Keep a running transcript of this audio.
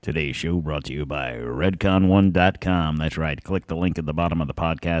Today's show brought to you by redcon1.com. That's right. Click the link at the bottom of the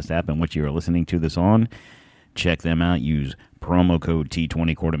podcast app in which you are listening to this on. Check them out. Use promo code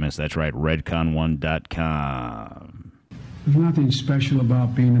T20 Quartermiss. That's right. redcon1.com. There's nothing special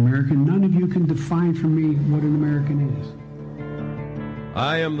about being American. None of you can define for me what an American is.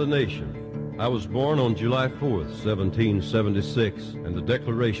 I am the nation. I was born on July 4th, 1776, and the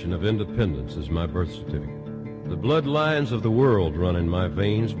Declaration of Independence is my birth certificate. The bloodlines of the world run in my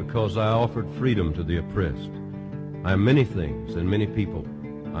veins because I offered freedom to the oppressed. I am many things and many people.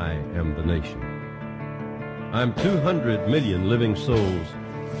 I am the nation. I am 200 million living souls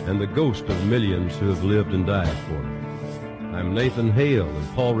and the ghost of millions who have lived and died for me. I am Nathan Hale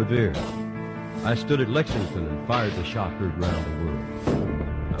and Paul Revere. I stood at Lexington and fired the shot heard round the world.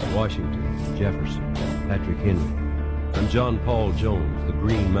 I'm Washington, Jefferson, Patrick Henry. I'm John Paul Jones, the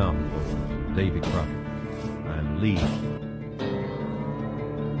Green Mountain Boys, Davy Crockett. I'm Lee.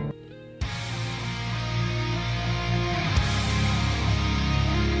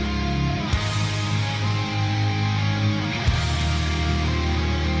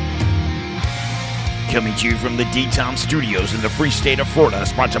 Coming to you from the D-Tom Studios in the free state of Florida,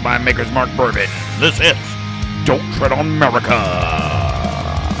 sponsored by Maker's Mark Bourbon. This is Don't Tread on America.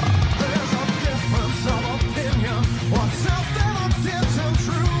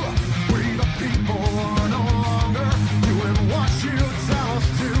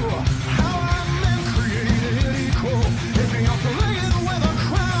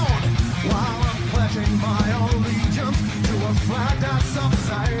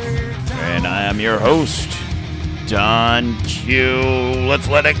 And I am your host, Don Q. Let's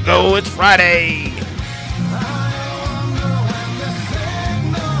let it go. It's Friday.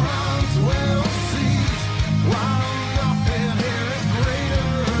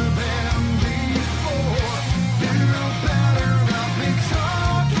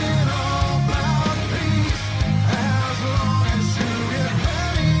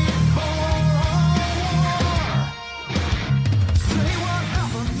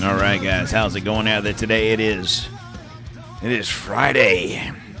 All right, guys, how's it going out there today? It is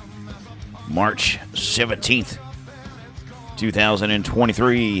Friday, March 17th,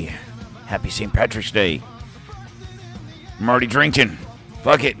 2023. Happy St. Patrick's Day. I'm already drinking.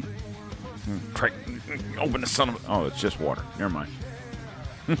 Fuck it. Open the son of... Oh, it's just water. Never mind.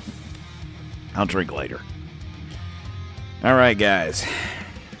 I'll drink later. All right, guys.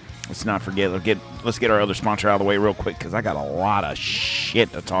 Let's not forget. Let's get our other sponsor out of the way real quick because I got a lot of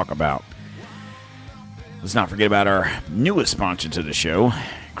shit to talk about. Let's not forget about our newest sponsor to the show,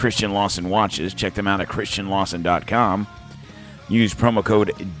 Christian Lawson Watches. Check them out at christianlawson.com. Use promo code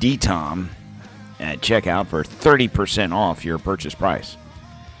DTOM at checkout for 30% off your purchase price.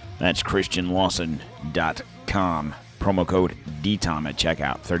 That's christianlawson.com. Promo code DTOM at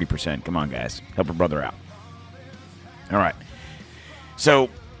checkout. 30%. Come on, guys. Help a brother out. All right. So...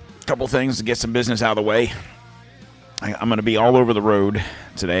 couple things to get some business out of the way. I'm going to be all over the road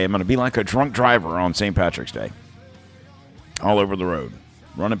today. I'm going to be like a drunk driver on St. Patrick's Day. All over the road.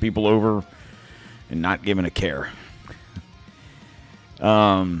 Running people over and not giving a care.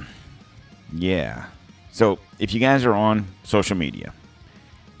 Yeah. So if you guys are on social media,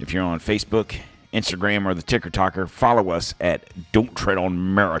 if you're on Facebook, Instagram, or the TikToker, follow us at Don't Tread on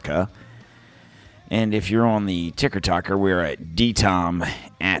America. And if you're on the TikToker, we're at DTOM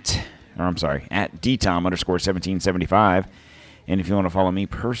at DTOM_1775. And if you want to follow me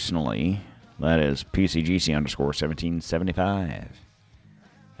personally, that is PCGC_1775.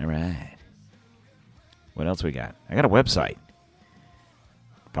 All right. What else we got? I got a website.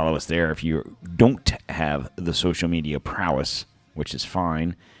 Follow us there if you don't have the social media prowess, which is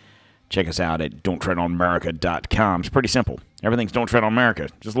fine. Check us out at don'ttreadonamerica.com. It's pretty simple. Everything's Don't Tread on America.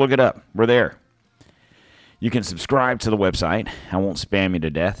 Just look it up. We're there. You can subscribe to the website. I won't spam you to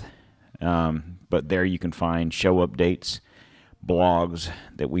death. But there you can find show updates, blogs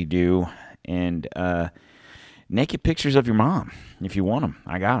that we do, and naked pictures of your mom if you want them.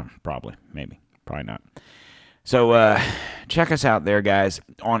 I got them, probably. Maybe. Probably not. So check us out there, guys,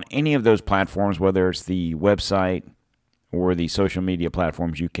 on any of those platforms, whether it's the website or the social media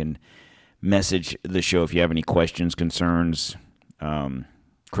platforms. You can message the show if you have any questions, concerns,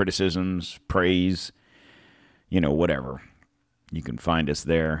 criticisms, praise, whatever. You can find us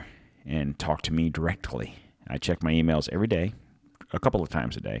there and talk to me directly. I check my emails every day, a couple of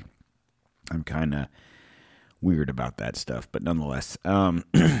times a day. I'm kind of weird about that stuff, but nonetheless.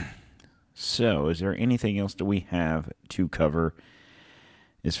 So, is there anything else that we have to cover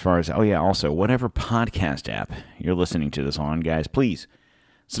as far as, also, whatever podcast app you're listening to this on, guys, please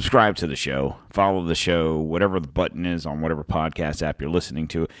subscribe to the show, follow the show, whatever the button is on whatever podcast app you're listening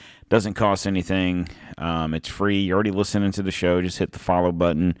to. It doesn't cost anything. It's free. You're already listening to the show. Just hit the follow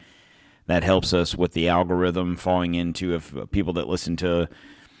button. That helps us with the algorithm falling into if people that listen to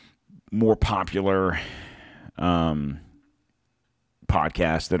more popular podcasts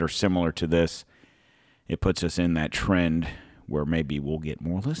that are similar to this, it puts us in that trend where maybe we'll get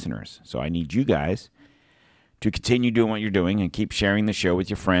more listeners. So I need you guys to continue doing what you're doing and keep sharing the show with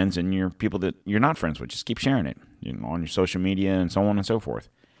your friends and your people that you're not friends with. Just keep sharing it, on your social media and so on and so forth.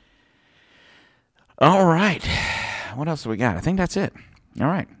 All right. What else do we got? I think that's it. All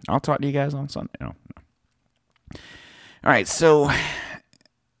right. I'll talk to you guys on Sunday. No. All right. So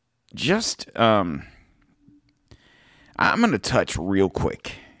just I'm going to touch real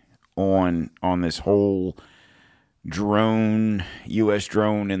quick on this whole drone, U.S.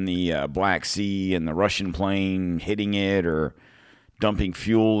 drone in the Black Sea and the Russian plane hitting it or dumping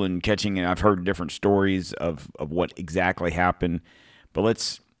fuel and catching it. I've heard different stories of what exactly happened.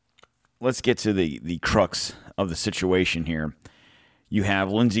 But let's get to the crux of the situation here. You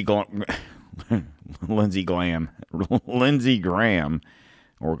have Lindsey Graham,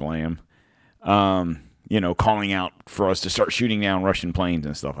 calling out for us to start shooting down Russian planes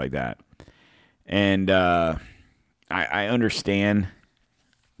and stuff like that. And I understand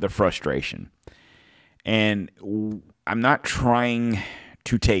the frustration. And I'm not trying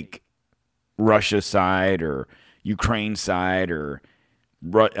to take Russia's side or Ukraine's side or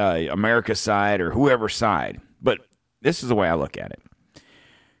America's side or whoever's side. But this is the way I look at it.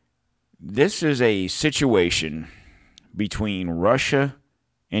 This is a situation between Russia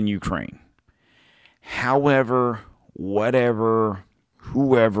and Ukraine. However, whatever,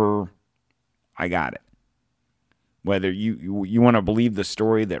 whoever, I got it. Whether you want to believe the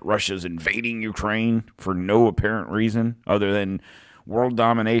story that Russia's invading Ukraine for no apparent reason other than world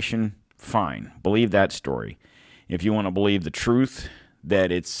domination, fine. Believe that story. If you want to believe the truth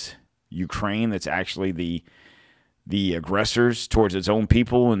that it's Ukraine that's actually the aggressors towards its own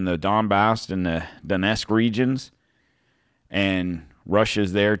people in the Donbass and the Donetsk regions, and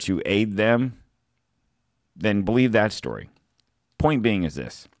Russia's there to aid them, then believe that story. Point being is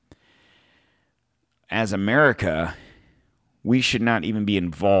this. As America, we should not even be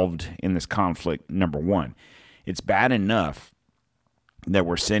involved in this conflict, number one. It's bad enough that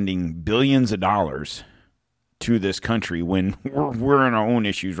we're sending billions of dollars to this country when we're in our own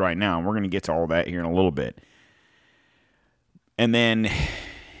issues right now. And we're going to get to all that here in a little bit. And then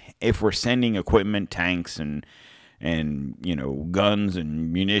if we're sending equipment, tanks and guns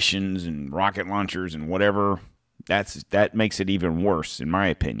and munitions and rocket launchers and whatever, that makes it even worse, in my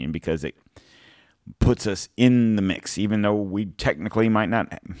opinion, because it puts us in the mix, even though we technically might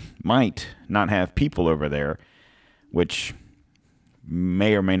not have people over there, which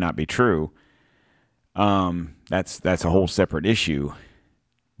may or may not be true. That's a whole separate issue.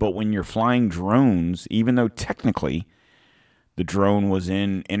 But when you're flying drones, even though technically the drone was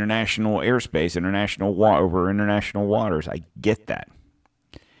in international airspace, over international waters, I get that.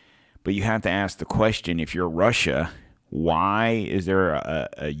 But you have to ask the question, if you're Russia, why is there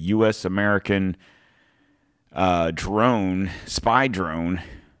a U.S. American spy drone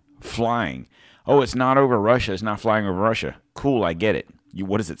flying? Oh, it's not over Russia. It's not flying over Russia. Cool, I get it.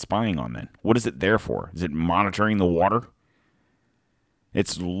 What is it spying on then? What is it there for? Is it monitoring the water?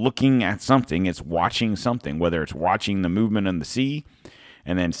 It's looking at something. It's watching something, whether it's watching the movement in the sea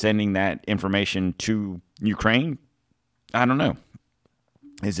and then sending that information to Ukraine. I don't know.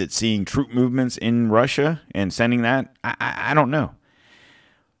 Is it seeing troop movements in Russia and sending that? I don't know.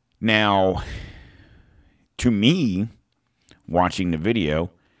 Now, to me, watching the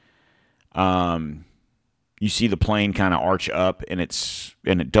video, you see the plane kind of arch up and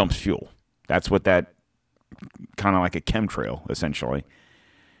it dumps fuel. That's what that kind of like a chemtrail, essentially.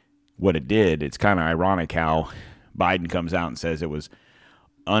 What it did, it's kind of ironic how Biden comes out and says it was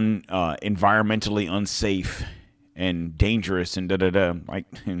environmentally unsafe and dangerous and da-da-da. Like,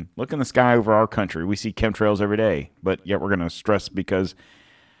 look in the sky over our country. We see chemtrails every day, but yet we're going to stress because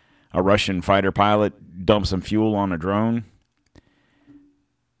a Russian fighter pilot dumped some fuel on a drone.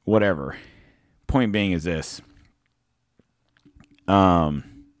 Whatever. Point being is this.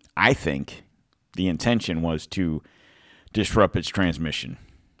 I think the intention was to disrupt its transmission.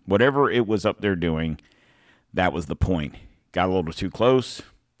 Whatever it was up there doing, that was the point. Got a little too close,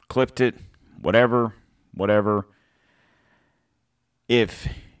 clipped it, whatever. If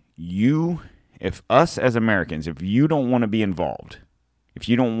us as Americans, if you don't want to be involved, if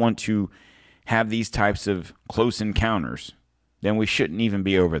you don't want to have these types of close encounters, then we shouldn't even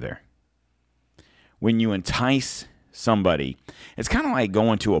be over there. When you entice somebody, it's kind of like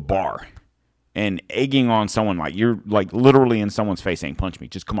going to a bar and egging on someone, like you're like literally in someone's face saying, punch me,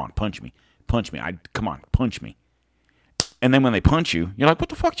 just come on, punch me, come on, punch me. And then when they punch you, you're like, what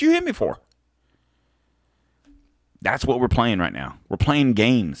the fuck did you hit me for? That's what we're playing right now. We're playing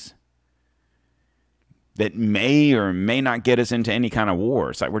games that may or may not get us into any kind of war.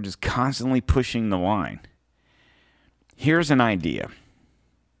 It's like we're just constantly pushing the line. Here's an idea.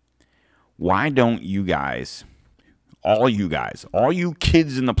 Why don't you guys, all you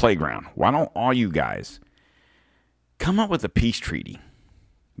kids in the playground, why don't all you guys come up with a peace treaty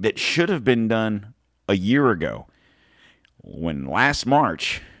that should have been done a year ago? When last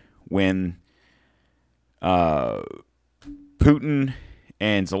March, when Putin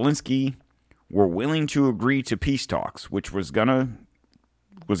and Zelensky were willing to agree to peace talks, which was gonna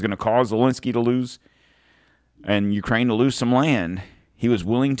cause Zelensky to lose and Ukraine to lose some land, he was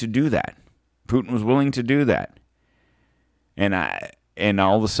willing to do that. Putin was willing to do that. And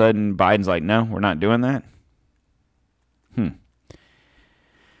all of a sudden Biden's like, no, we're not doing that.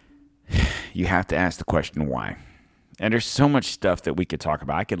 You have to ask the question why. And there's so much stuff that we could talk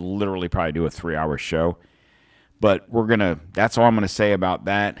about. I could literally probably do a 3-hour show. But that's all I'm going to say about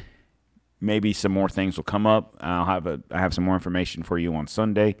that. Maybe some more things will come up. I have some more information for you on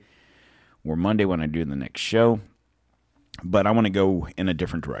Sunday or Monday when I do the next show. But I want to go in a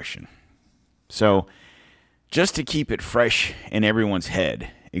different direction. So just to keep it fresh in everyone's head,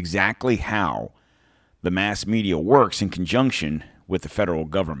 exactly how the mass media works in conjunction with the federal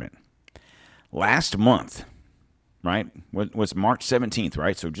government. Last month, right, was March 17th,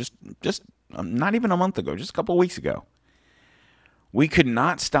 right? So just not even a month ago, just a couple of weeks ago, we could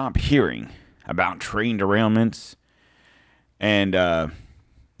not stop hearing about train derailments and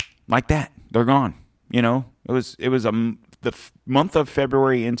like that. They're gone. You know, it was the month of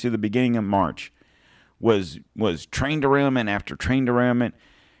February into the beginning of March was train derailment after train derailment,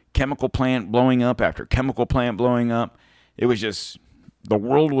 chemical plant blowing up after chemical plant blowing up. It was just, the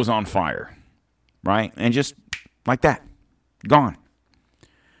world was on fire, right? And just like that, gone.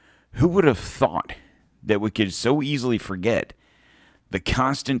 Who would have thought that we could so easily forget the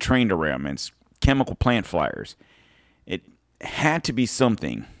constant train derailments, chemical plant fires? It had to be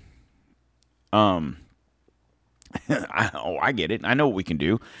something. I get it. I know what we can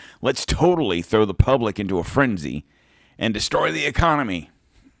do. Let's totally throw the public into a frenzy and destroy the economy.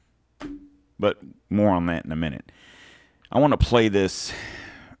 But more on that in a minute. I want to play this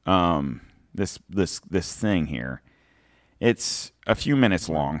this thing here. It's a few minutes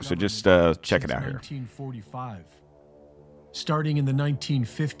long, so just check it out here. 1945. Starting in the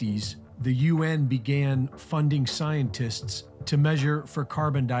 1950s, the UN began funding scientists to measure for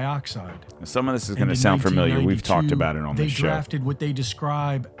carbon dioxide. Some of this is going to sound familiar. We've talked about it on this show. They drafted what they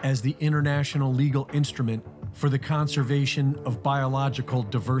describe as the International Legal Instrument for the Conservation of Biological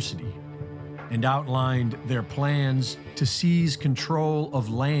Diversity, and outlined their plans to seize control of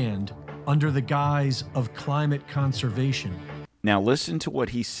land under the guise of climate conservation. Now listen to what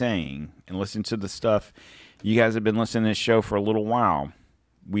he's saying, and listen to the stuff. You guys have been listening to this show for a little while.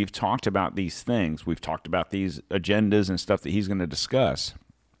 We've talked about these things. We've talked about these agendas and stuff that he's going to discuss.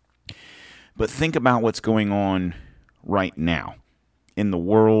 But think about what's going on right now in the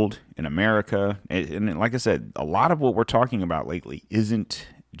world, in America. And like I said, a lot of what we're talking about lately isn't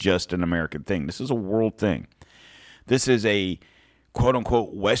just an American thing. This is a world thing. This is a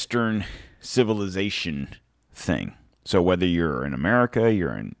quote-unquote Western civilization thing. So whether you're in America,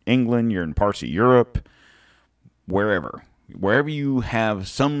 you're in England, you're in parts of Europe, wherever you have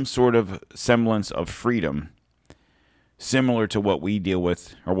some sort of semblance of freedom similar to what we deal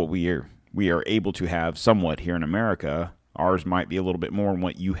with, or what we are able to have somewhat here in America. Ours might be a little bit more than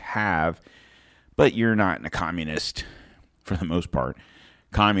what you have, but you're not in a communist, for the most part,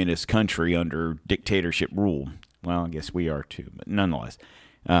 communist country under dictatorship rule. Well, I guess we are too, but nonetheless,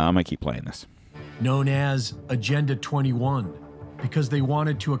 I'm going to keep playing this. Known as Agenda 21, because they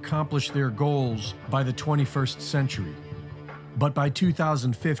wanted to accomplish their goals by the 21st century. But by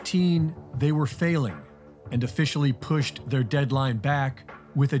 2015, they were failing and officially pushed their deadline back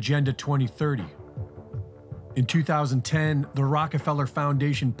with Agenda 2030. In 2010, the Rockefeller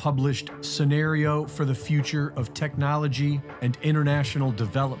Foundation published Scenario for the Future of Technology and International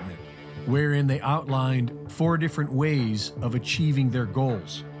Development, wherein they outlined 4 different ways of achieving their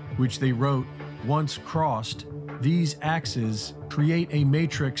goals, which they wrote, once crossed, these axes create a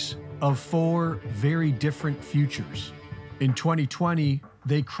matrix of 4 very different futures. In 2020,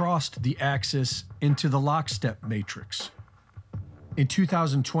 they crossed the axis into the lockstep matrix. In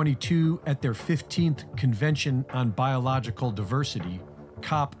 2022, at their 15th Convention on Biological Diversity,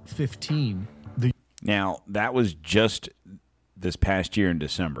 COP15, Now, that was just this past year in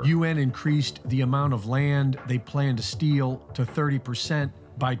December. UN increased the amount of land they plan to steal to 30%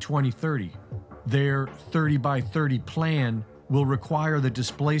 by 2030. Their 30 by 30 plan will require the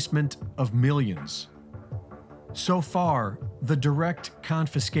displacement of millions. So far, the direct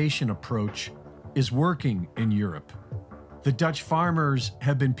confiscation approach is working in Europe. The Dutch farmers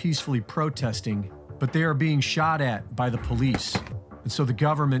have been peacefully protesting, but they are being shot at by the police, and so the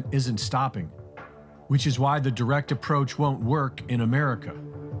government isn't stopping, which is why the direct approach won't work in America.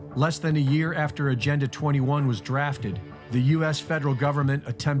 Less than a year after Agenda 21 was drafted, the U.S. federal government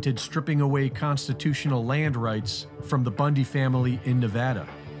attempted stripping away constitutional land rights from the Bundy family in Nevada.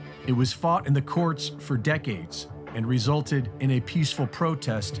 It was fought in the courts for decades and resulted in a peaceful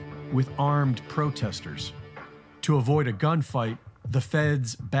protest with armed protesters. To avoid a gunfight, the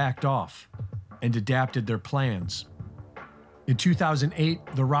feds backed off and adapted their plans. In 2008,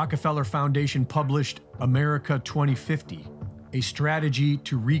 the Rockefeller Foundation published America 2050, a strategy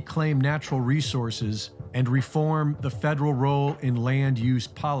to reclaim natural resources and reform the federal role in land use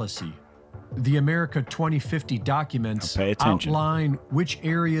policy. The America 2050 documents outline which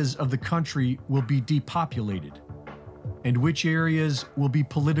areas of the country will be depopulated and which areas will be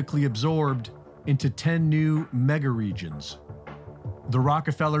politically absorbed into 10 new megaregions. The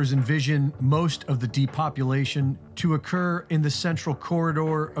Rockefellers envision most of the depopulation to occur in the central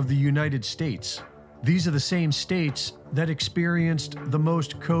corridor of the United States. These are the same states that experienced the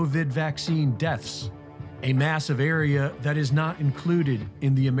most COVID vaccine deaths, a massive area that is not included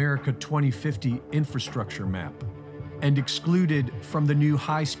in the America 2050 infrastructure map and excluded from the new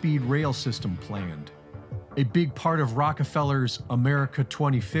high-speed rail system planned. A big part of Rockefeller's America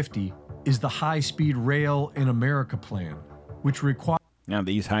 2050 is the high-speed rail in America plan, which requires... Now,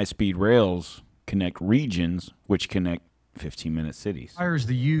 these high-speed rails connect regions, which connect 15-minute cities. ...requires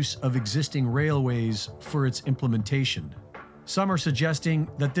the use of existing railways for its implementation. Some are suggesting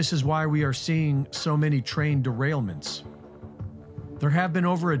that this is why we are seeing so many train derailments. There have been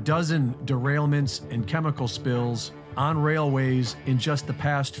over a dozen derailments and chemical spills on railways in just the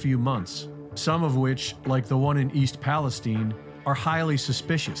past few months, some of which, like the one in East Palestine, are highly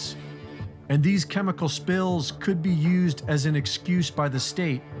suspicious. And these chemical spills could be used as an excuse by the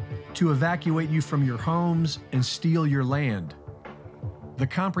state to evacuate you from your homes and steal your land. The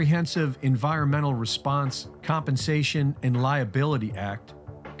Comprehensive Environmental Response, Compensation, and Liability Act,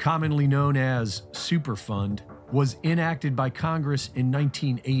 commonly known as Superfund, was enacted by Congress in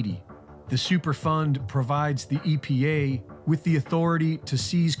 1980. The Superfund provides the EPA with the authority to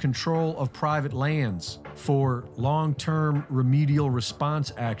seize control of private lands for long-term remedial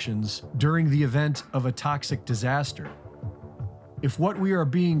response actions during the event of a toxic disaster. If what we are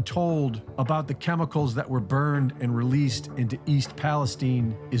being told about the chemicals that were burned and released into East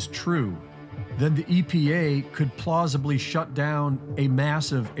Palestine is true, then the EPA could plausibly shut down a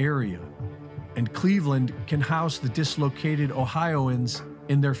massive area, and Cleveland can house the dislocated Ohioans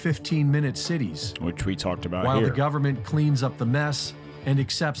in their 15-minute cities, which we talked about while here. The government cleans up the mess and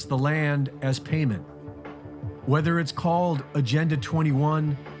accepts the land as payment. Whether it's called Agenda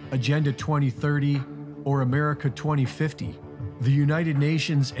 21, Agenda 2030, or America 2050, the United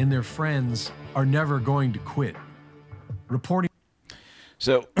Nations and their friends are never going to quit. Reporting.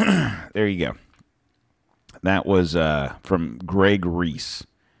 So, there you go. That was from Greg Reese.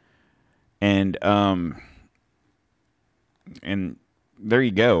 And there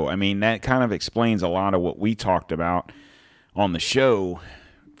you go. I mean, that kind of explains a lot of what we talked about on the show,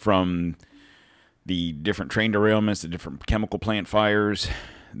 from the different train derailments, the different chemical plant fires,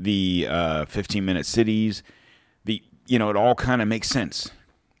 the 15-minute cities. It all kind of makes sense.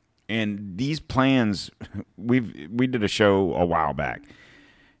 And these plans, we did a show a while back,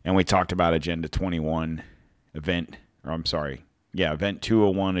 and we talked about Agenda 21 Event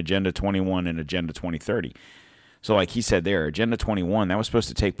 201, Agenda 21, and Agenda 2030. So like he said there, Agenda 21, that was supposed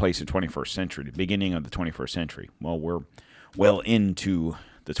to take place in the 21st century, the beginning of the 21st century. Well, we're well into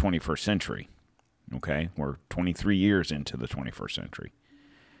the 21st century, okay? We're 23 years into the 21st century.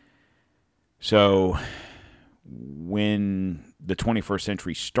 So when the 21st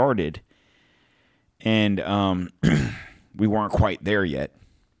century started, and we weren't quite there yet,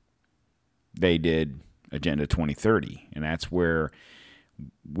 they did Agenda 2030, and that's where,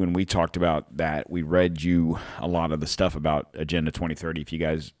 when we talked about that, we read you a lot of the stuff about Agenda 2030. If you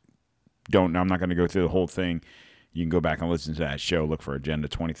guys don't, I'm not going to go through the whole thing. You can go back and listen to that show, look for Agenda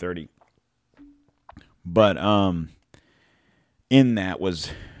 2030. But in that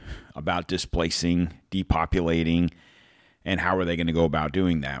was about displacing, depopulating, and how are they going to go about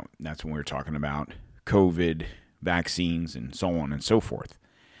doing that. That's when we were talking about COVID, vaccines, and so on and so forth.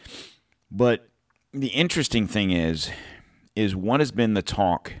 But the interesting thing is what has been the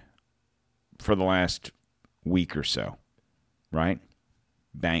talk for the last week or so, right?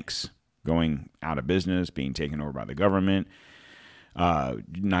 Banks going out of business, being taken over by the government,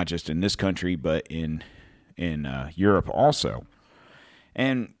 not just in this country, but in Europe also.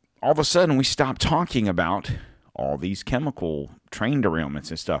 And all of a sudden, we stopped talking about all these chemical train derailments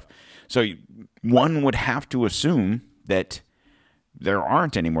and stuff. So one would have to assume that there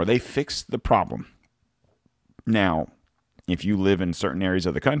aren't anymore. They fixed the problem. Now, if you live in certain areas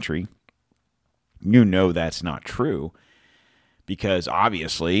of the country, you know that's not true, because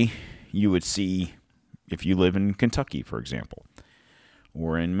obviously you would see, if you live in Kentucky, for example,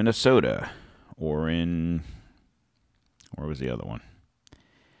 or in Minnesota, or in, where was the other one?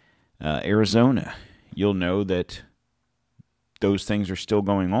 Arizona, you'll know that those things are still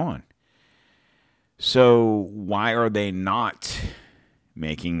going on. So why are they not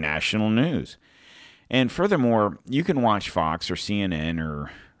making national news? And furthermore, you can watch Fox or CNN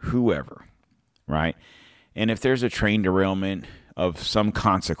or whoever, right? And if there's a train derailment of some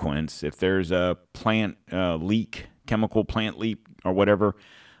consequence, if there's a plant leak, chemical plant leak or whatever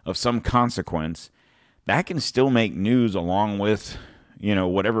of some consequence, that can still make news along with,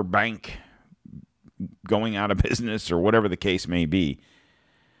 whatever bank going out of business or whatever the case may be.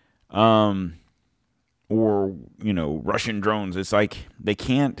 Or, Russian drones. It's like they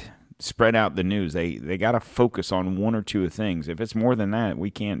can't spread out the news. They got to focus on one or two things. If it's more than that, we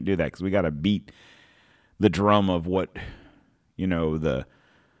can't do that, because we got to beat the drum of what, the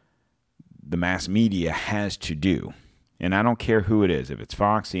mass media has to do. And I don't care who it is. If it's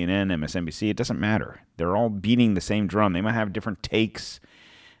Fox, CNN, MSNBC, it doesn't matter. They're all beating the same drum. They might have different takes,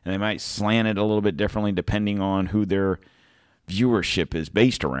 and they might slant it a little bit differently depending on who their viewership is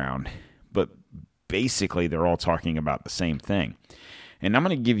based around. But basically, they're all talking about the same thing. And I'm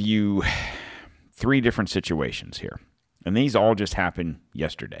going to give you 3 different situations here. And these all just happened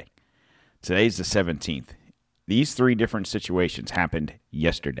yesterday. Today's the 17th. These 3 different situations happened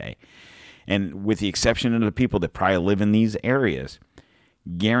yesterday. And with the exception of the people that probably live in these areas,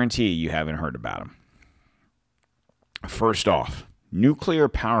 guarantee you haven't heard about them. First off, nuclear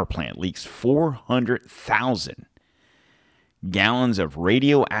power plant leaks 400,000 gallons of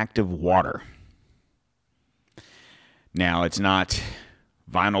radioactive water. Now, it's not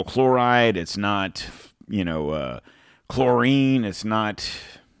vinyl chloride, it's not, chlorine, it's not,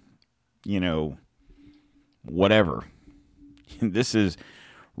 whatever. This is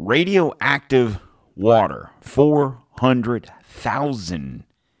radioactive water, 400,000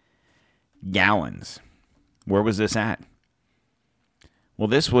 gallons. Where was this at? Well,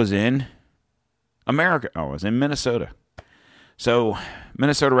 this was in America. Oh, it was in Minnesota. So,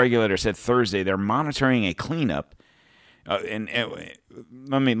 Minnesota regulator said Thursday they're monitoring a cleanup. And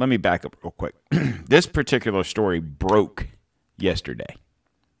let me back up real quick. This particular story broke yesterday,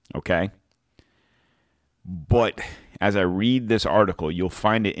 okay? But as I read this article, you'll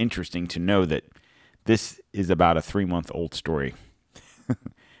find it interesting to know that this is about a 3-month-old story.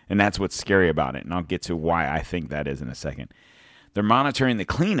 And that's what's scary about it. And I'll get to why I think that is in a second. They're monitoring the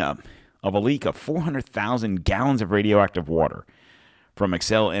cleanup of a leak of 400,000 gallons of radioactive water from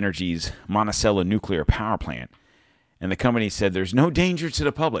Xcel Energy's Monticello nuclear power plant. And the company said there's no danger to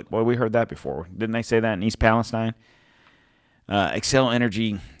the public. Boy, we heard that before. Didn't they say that in East Palestine? Xcel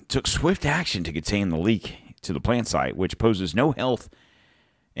Energy took swift action to contain the leak to the plant site, which poses no health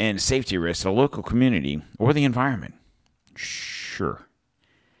and safety risks to the local community or the environment. Sure.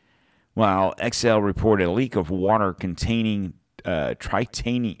 While Xcel reported a leak of water containing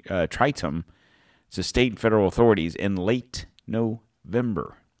tritium to state and federal authorities in late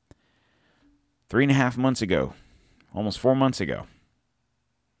November. 3.5 months ago. Almost 4 months ago,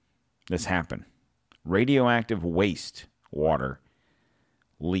 this happened. Radioactive waste water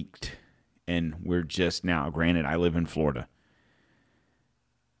leaked, and we're just now, granted, I live in Florida.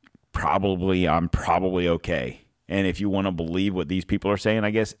 I'm probably okay. And if you want to believe what these people are saying,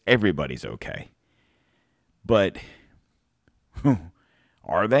 I guess everybody's okay. But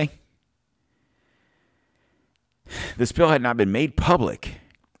are they? The spill had not been made public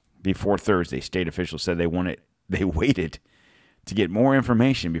before Thursday. State officials said they waited to get more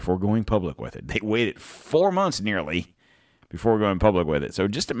information before going public with it. They waited 4 months nearly before going public with it. So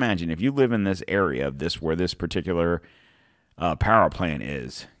just imagine if you live in this area of this, where this particular power plant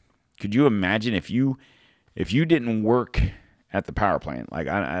is. Could you imagine if you didn't work at the power plant? Like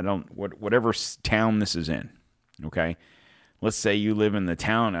whatever town this is in, okay? Let's say you live in the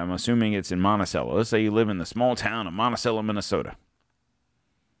town. I'm assuming it's in Monticello. Let's say you live in the small town of Monticello, Minnesota.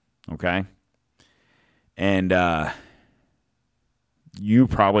 Okay? And you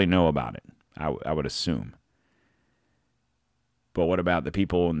probably know about it. I would assume. But what about the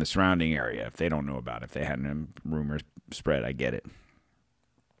people in the surrounding area if they don't know about it? If they hadn't rumors spread, I get it.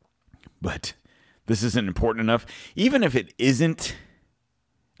 But this isn't important enough. Even if it isn't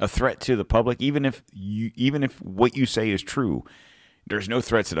a threat to the public, even if what you say is true, there's no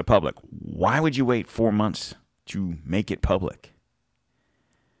threats to the public. Why would you wait 4 months to make it public?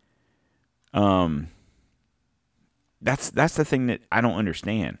 That's the thing that I don't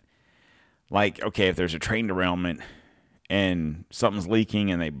understand. Like, okay, if there's a train derailment and something's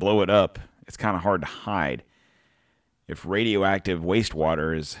leaking and they blow it up, it's kind of hard to hide. If radioactive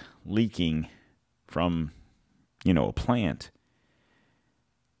wastewater is leaking from, a plant,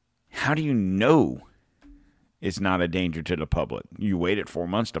 how do you know it's not a danger to the public? You waited 4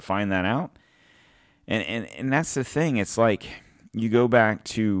 months to find that out? And that's the thing. It's like you go back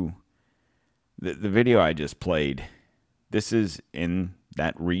to the video I just played. This is in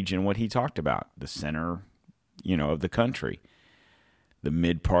that region, what he talked about, the center, of the country, the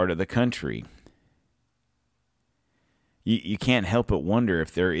mid part of the country. You can't help but wonder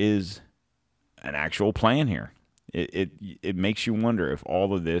if there is an actual plan here. It makes you wonder if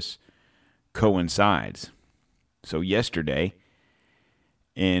all of this coincides. So yesterday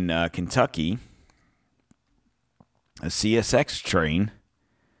in Kentucky, a CSX train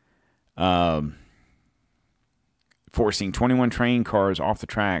forcing 21 train cars off the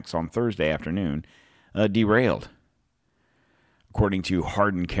tracks on Thursday afternoon derailed. According to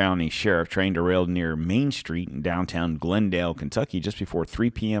Hardin County Sheriff, train derailed near Main Street in downtown Glendale, Kentucky, just before 3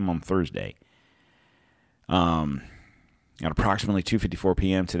 p.m. on Thursday. At approximately 2:54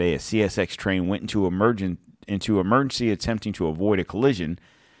 p.m. today, a CSX train went into emergency attempting to avoid a collision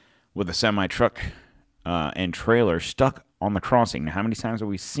with a semi-truck and trailer stuck on the crossing. Now, how many times have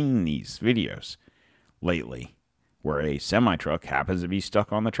we seen these videos lately where a semi-truck happens to be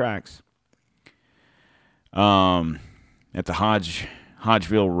stuck on the tracks? At the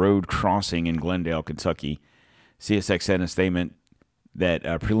Hodgeville Road crossing in Glendale, Kentucky, CSX said in a statement that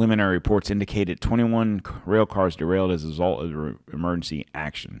preliminary reports indicated 21 rail cars derailed as a result of emergency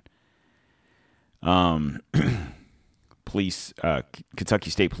action. Police, Kentucky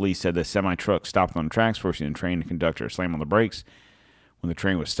State Police said the semi-truck stopped on the tracks, forcing the train conductor to slam on the brakes. When the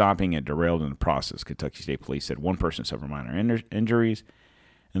train was stopping, it derailed in the process. Kentucky State Police said one person suffered minor injuries.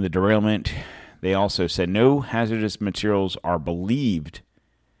 In the derailment, they also said no hazardous materials are believed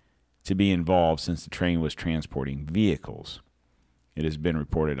to be involved since the train was transporting vehicles. It has been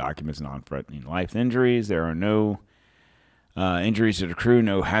reported occupants non-threatening life injuries. There are no injuries to the crew.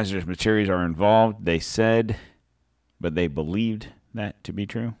 No hazardous materials are involved, they said, but they believed that to be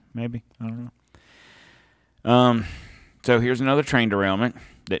true, maybe. I don't know. So here's another train derailment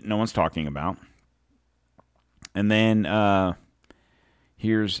that no one's talking about. And then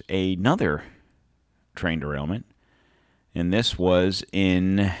here's another train derailment. And this was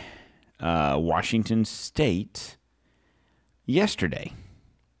in Washington State yesterday.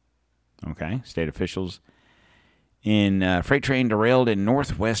 Okay, state officials in freight train derailed in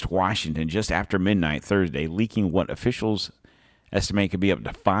northwest Washington just after midnight Thursday, leaking what officials estimate could be up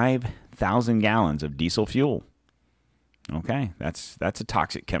to 5,000 gallons of diesel fuel. Okay, that's a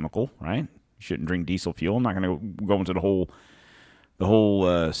toxic chemical, right? You shouldn't drink diesel fuel. I'm not going to go into the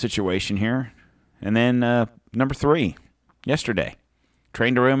whole situation here. And then number 3, yesterday,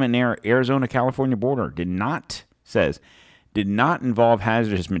 train derailment near Arizona-California border did not involve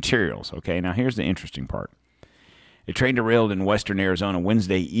hazardous materials. Okay, now here's the interesting part. A train derailed in western Arizona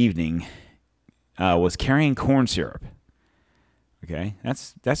Wednesday evening was carrying corn syrup. Okay,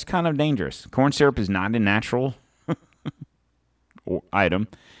 that's kind of dangerous. Corn syrup is not a natural item.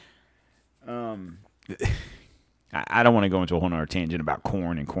 I don't want to go into a whole other tangent about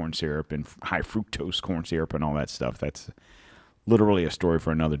corn and corn syrup and high fructose corn syrup and all that stuff. That's literally a story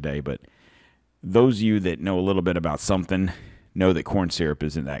for another day. But those of you that know a little bit about something know that corn syrup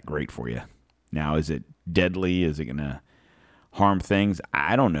isn't that great for you. Now, is it deadly? Is it going to harm things?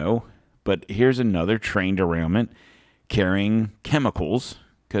 I don't know. But here's another train derailment carrying chemicals,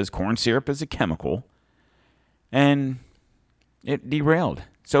 because corn syrup is a chemical, and it derailed.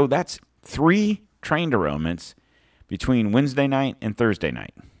 So that's 3 train derailments between Wednesday night and Thursday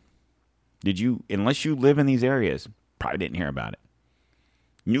night. Unless you live in these areas, probably didn't hear about it.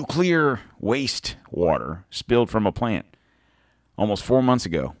 Nuclear waste water spilled from a plant almost 4 months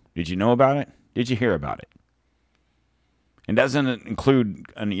ago. Did you know about it? Did you hear about it? And doesn't include,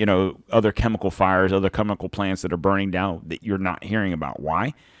 other chemical fires, other chemical plants that are burning down that you're not hearing about.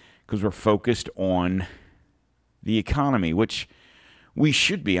 Why? Because we're focused on the economy, which we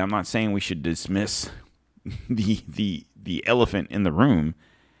should be. I'm not saying we should dismiss the elephant in the room.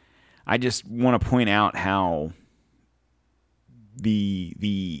 I just want to point out how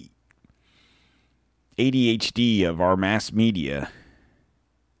the ADHD of our mass media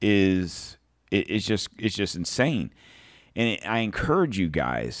is just insane. And I encourage you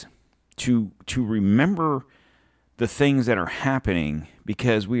guys to remember the things that are happening,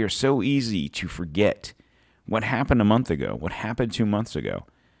 because we are so easy to forget what happened a month ago, what happened 2 months ago.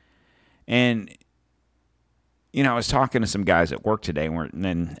 And, I was talking to some guys at work today, and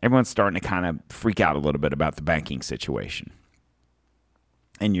then everyone's starting to kind of freak out a little bit about the banking situation.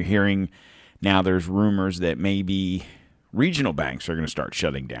 And you're hearing now there's rumors that maybe regional banks are going to start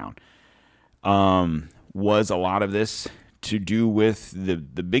shutting down. Was a lot of this to do with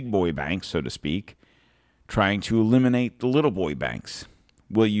the big boy banks, so to speak, trying to eliminate the little boy banks?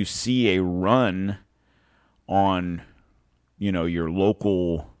 Will you see a run on, your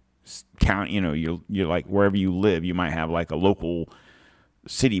local county? You're like wherever you live, you might have like a local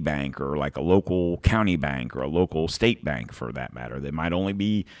city bank or like a local county bank or a local state bank, for that matter. There might only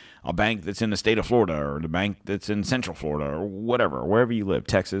be a bank that's in the state of Florida or the bank that's in Central Florida or whatever, wherever you live,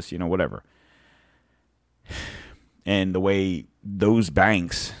 Texas, whatever. And the way those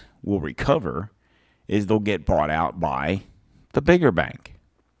banks will recover is they'll get bought out by the bigger bank.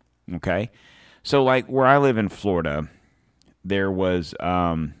 Okay? So like where I live in Florida, there was,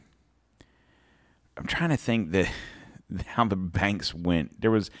 I'm trying to think how the banks went.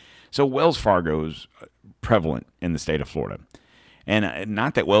 So Wells Fargo is prevalent in the state of Florida. And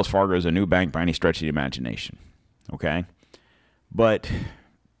not that Wells Fargo is a new bank by any stretch of the imagination. Okay? But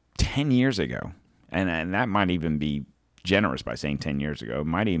 10 years ago, and that might even be generous by saying 10 years ago. It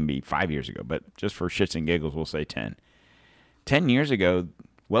might even be 5 years ago, but just for shits and giggles, we'll say 10. 10 years ago,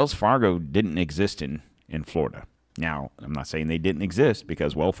 Wells Fargo didn't exist in Florida. Now, I'm not saying they didn't exist,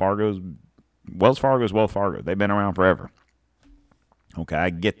 because Wells Fargo is Wells Fargo. They've been around forever. Okay,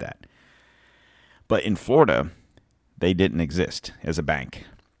 I get that. But in Florida, they didn't exist as a bank.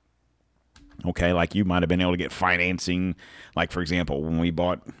 Okay, like you might have been able to get financing, like for example, when we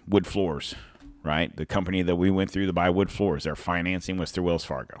bought wood floors, right? The company that we went through to buy wood floors, their financing was through Wells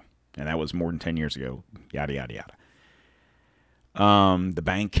Fargo. And that was more than 10 years ago, yada, yada, yada. The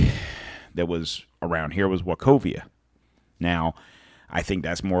bank that was around here was Wachovia. Now, I think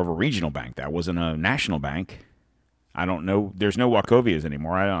that's more of a regional bank. That wasn't a national bank. I don't know. There's no Wachovias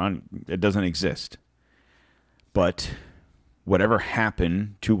anymore. It doesn't exist. But whatever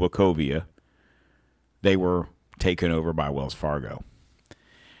happened to Wachovia, they were taken over by Wells Fargo.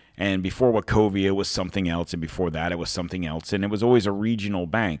 And before Wachovia was something else, and before that it was something else, and it was always a regional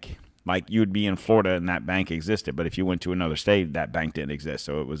bank. Like you would be in Florida and that bank existed, but if you went to another state, that bank didn't exist.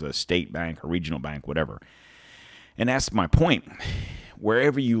 So it was a state bank, a regional bank, whatever. And that's my point.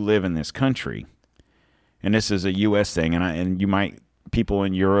 Wherever you live in this country, and this is a U.S. thing, and you might, people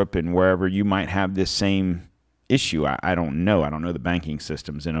in Europe and wherever, you might have this same issue. I don't know. I don't know the banking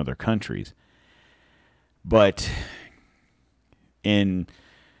systems in other countries. But in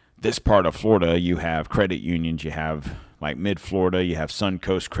this part of Florida, you have credit unions. You have, like mid-Florida, you have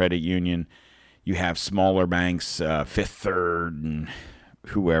Suncoast Credit Union. You have smaller banks, Fifth Third and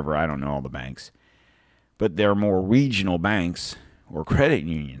whoever. I don't know all the banks. But there are more regional banks or credit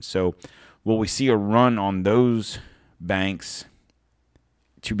unions. So will we see a run on those banks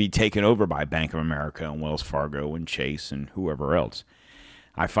to be taken over by Bank of America and Wells Fargo and Chase and whoever else?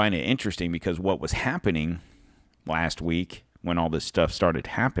 I find it interesting because what was happening last week when all this stuff started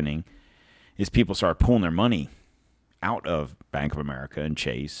happening is people started pulling their money out of Bank of America and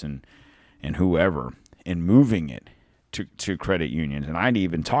Chase and whoever and moving it to credit unions. And I'd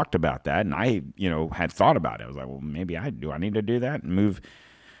even talked about that, and I had thought about it. I was like, well, maybe I need to do that and move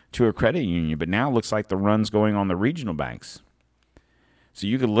to a credit union. But now it looks like the run's going on the regional banks. So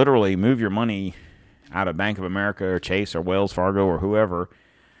you could literally move your money out of Bank of America or Chase or Wells Fargo or whoever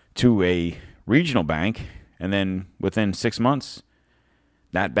to a regional bank, and then within 6 months,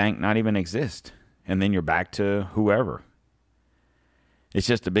 that bank not even exist. And then you're back to whoever. It's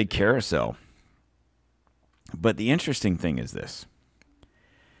just a big carousel. But the interesting thing is this.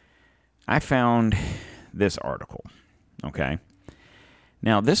 I found this article, okay?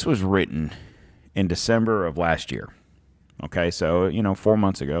 Now, this was written in December of last year. Okay, so, 4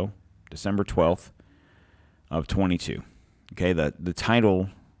 months ago, December 12th of 22. Okay, the title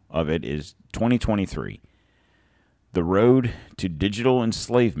of it is 2023, The Road to Digital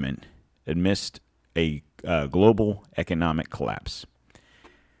Enslavement Amidst a Global Economic Collapse.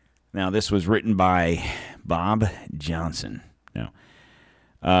 Now, this was written by Bob Johnson. Now,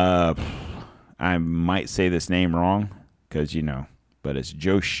 I might say this name wrong because, but it's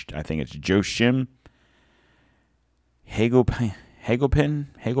I think it's Joshim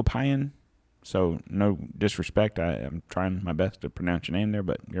Hagopian. So no disrespect. I'm trying my best to pronounce your name there,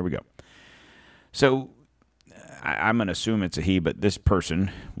 but here we go. So I'm going to assume it's a he, but this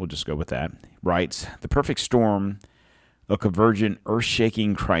person, we'll just go with that, writes, the perfect storm, a convergent,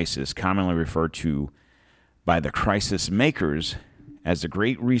 earth-shaking crisis commonly referred to by the crisis makers as the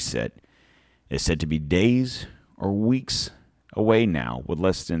Great Reset is said to be days or weeks away now, with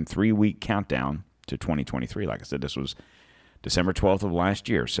less than 3-week countdown to 2023. Like I said, this was December 12th of last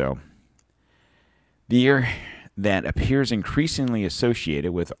year. So the year that appears increasingly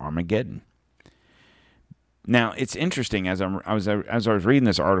associated with Armageddon. Now, it's interesting, as I was reading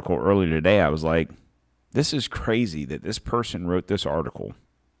this article earlier today, I was like, this is crazy that this person wrote this article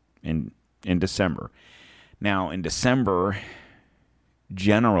in December. Now, in December,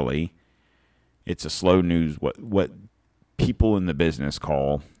 generally, it's a slow news, what people in the business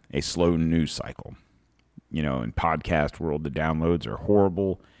call a slow news cycle. You know, in podcast world, the downloads are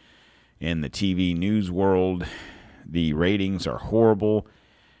horrible. In the TV news world, the ratings are horrible.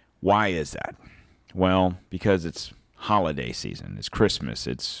 Why is that? Well, because it's holiday season. It's Christmas.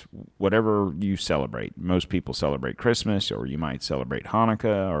 It's whatever you celebrate. Most people celebrate Christmas, or you might celebrate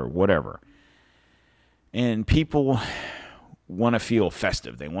Hanukkah or whatever. And people want to feel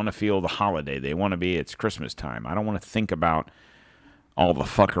festive. They want to feel the holiday. They want to be, it's Christmas time. I don't want to think about all the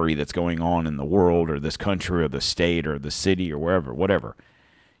fuckery that's going on in the world or this country or the state or the city or wherever, whatever.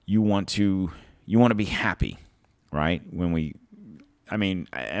 You want to be happy, right?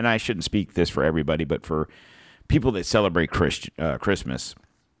 And I shouldn't speak this for everybody, but for people that celebrate Christmas,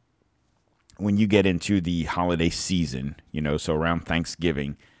 when you get into the holiday season, so around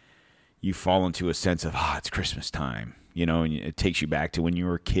Thanksgiving, you fall into a sense of, it's Christmas time, and it takes you back to when you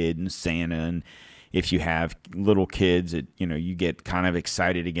were a kid and Santa. And if you have little kids, you get kind of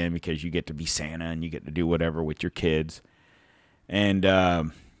excited again because you get to be Santa and you get to do whatever with your kids. And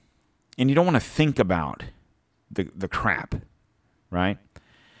you don't want to think about the crap, right?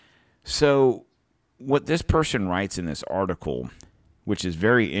 So what this person writes in this article, which is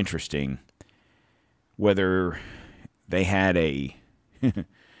very interesting, whether they had a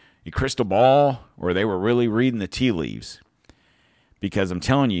crystal ball or they were really reading the tea leaves, because I'm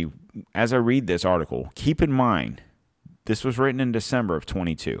telling you, as I read this article, keep in mind, this was written in December of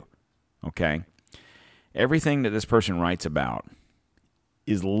 22, okay? Everything that this person writes about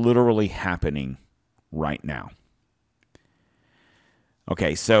is literally happening right now.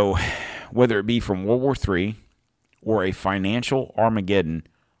 Okay, so whether it be from World War III or a financial Armageddon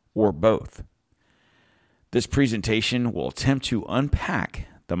or both, this presentation will attempt to unpack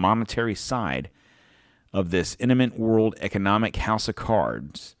the monetary side of this intimate world economic house of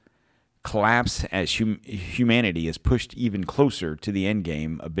cards collapse as humanity is pushed even closer to the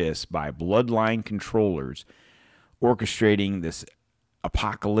endgame abyss by bloodline controllers orchestrating this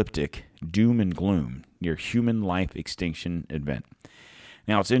apocalyptic doom and gloom near human life extinction event.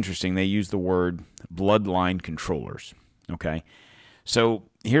 Now, it's interesting. They use the word bloodline controllers, okay? So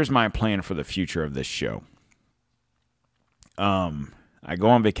here's my plan for the future of this show. I go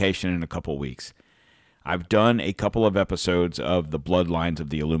on vacation in a couple weeks. I've done a couple of episodes of the bloodlines of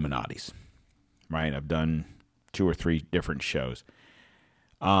the Illuminatis, right? I've done 2 or 3 different shows.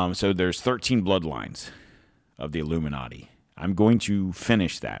 So there's 13 bloodlines of the Illuminati. I'm going to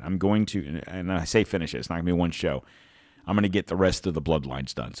finish that. And I say finish it, it's not going to be one show. I'm going to get the rest of the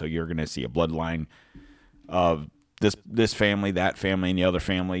bloodlines done. So you're going to see a bloodline of this family, that family, and the other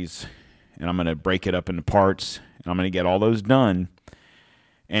families. And I'm going to break it up into parts. And I'm going to get all those done.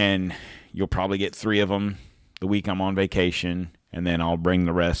 And you'll probably get 3 of them the week I'm on vacation. And then I'll bring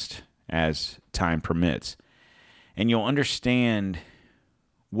the rest as time permits. And you'll understand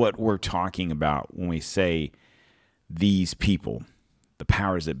what we're talking about when we say these people, the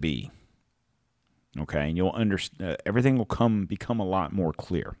powers that be. Okay, and you'll understand, everything will become a lot more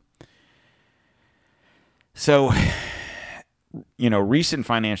clear. So, recent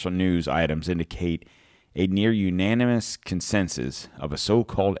financial news items indicate a near unanimous consensus of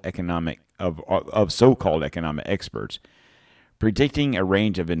so-called economic experts predicting a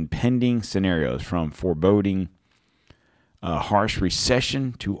range of impending scenarios, from foreboding a harsh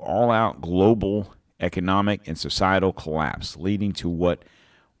recession to all-out global economic and societal collapse, leading to what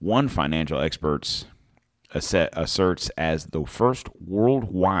one financial expert asserts as the first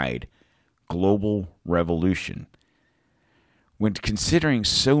worldwide global revolution. When considering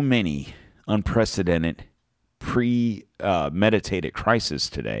so many unprecedented, premeditated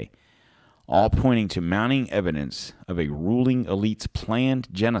crises today, all pointing to mounting evidence of a ruling elite's planned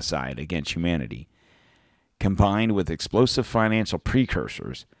genocide against humanity, combined with explosive financial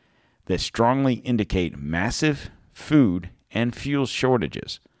precursors that strongly indicate massive food and fuel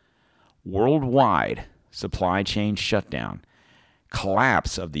shortages, worldwide supply chain shutdown,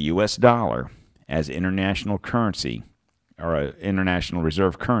 collapse of the U.S. dollar as international currency or international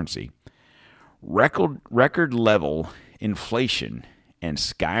reserve currency, record level inflation, and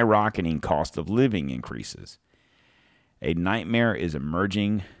skyrocketing cost of living increases. A nightmare is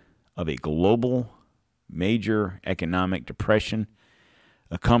emerging of a global major economic depression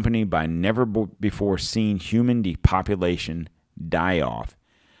accompanied by never before seen human depopulation, die-off,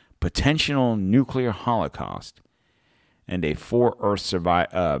 potential nuclear holocaust, and a for Earth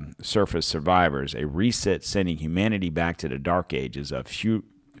surface survivors, a reset sending humanity back to the dark ages of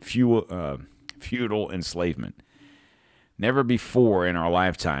feudal enslavement. Never before in our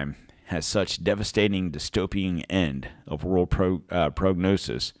lifetime has such devastating dystopian end of world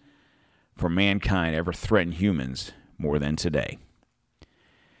prognosis for mankind ever threatened humans more than today.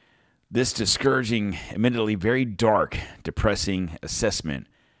 This discouraging, admittedly very dark, depressing assessment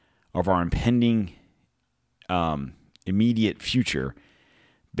of our impending immediate future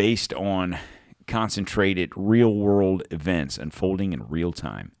based on concentrated real-world events unfolding in real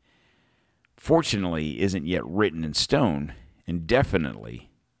time, fortunately isn't yet written in stone and definitely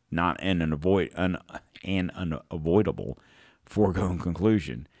not an unavoidable foregone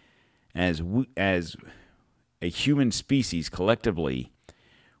conclusion. As a human species collectively,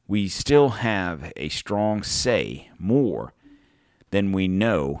 we still have a strong say more than we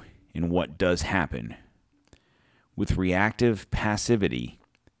know in what does happen. With reactive passivity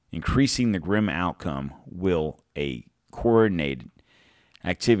increasing the grim outcome, will a coordinated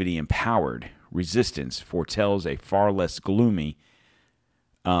activity empowered resistance foretells a far less gloomy,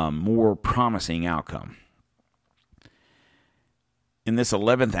 more promising outcome. In this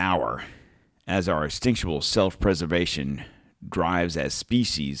 11th hour, as our instinctual self-preservation drives as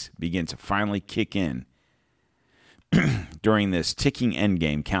species begin to finally kick in during this ticking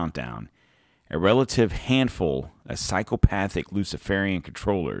endgame countdown, a relative handful of psychopathic Luciferian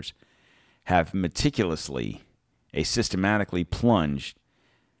controllers have meticulously, systematically plunged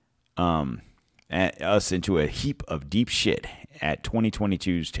at us into a heap of deep shit at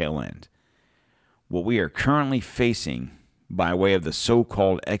 2022's tail end. What we are currently facing by way of the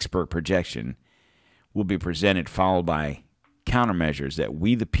so-called expert projection will be presented, followed by countermeasures that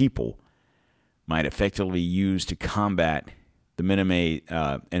we the people might effectively use to combat the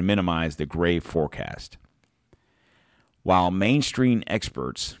minimize the grave forecast. While mainstream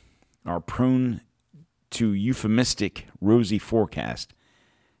experts are prone to euphemistic rosy forecast,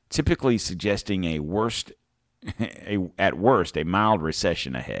 typically suggesting at worst a mild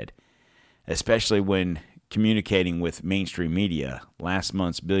recession ahead, especially when communicating with mainstream media. Last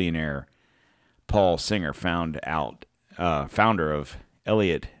month's billionaire Paul Singer, founder of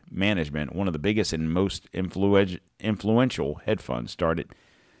Elliott Management, one of the biggest and most influential hedge funds,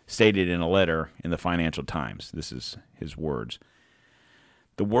 stated in a letter in the Financial Times. This is his words.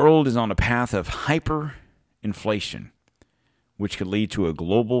 The world is on a path of hyperinflation, which could lead to a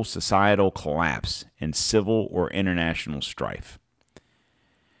global societal collapse and civil or international strife.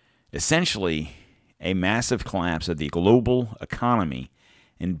 Essentially, a massive collapse of the global economy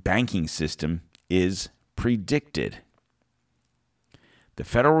and banking system is predicted. The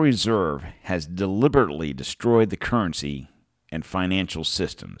Federal Reserve has deliberately destroyed the currency and financial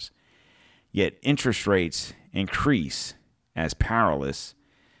systems, yet interest rates increase is powerless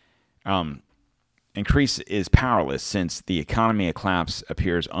since the economy collapse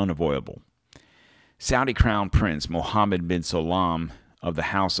appears unavoidable. Saudi Crown Prince Mohammed bin Salman of the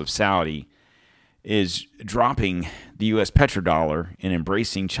House of Saudi is dropping the U.S. petrodollar and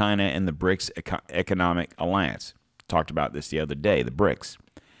embracing China and the BRICS economic alliance. Talked about this the other day, the BRICS.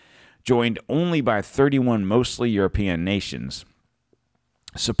 Joined only by 31 mostly European nations,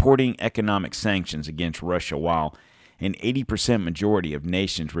 supporting economic sanctions against Russia, while an 80% majority of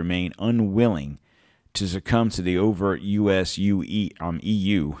nations remain unwilling to succumb to the overt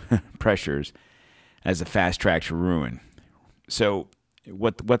EU pressures as a fast track to ruin. So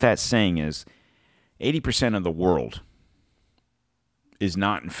what that's saying is 80% of the world is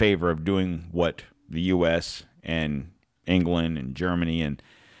not in favor of doing what the U.S. and England and Germany and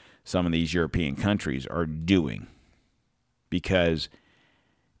some of these European countries are doing, because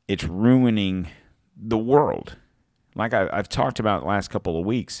it's ruining the world. Like I've talked about the last couple of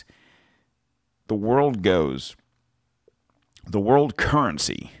weeks, the world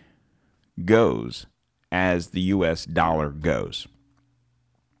currency goes as the U.S. dollar goes.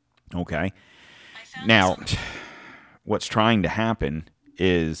 Okay? Now, what's trying to happen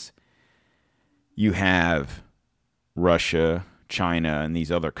is you have Russia, China and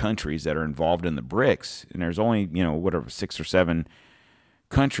these other countries that are involved in the BRICS. And there's only, 6 or 7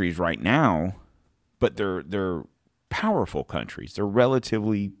 countries right now, but they're powerful countries. They're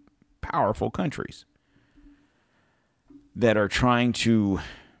relatively powerful countries that are trying to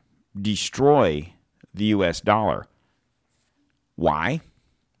destroy the U.S. dollar. Why?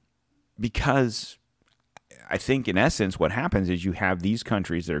 Because I think in essence what happens is you have these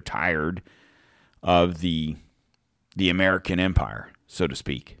countries that are tired of the American empire, so to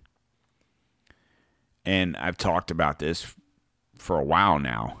speak. And I've talked about this for a while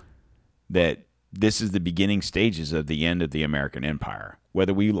now, that this is the beginning stages of the end of the American empire,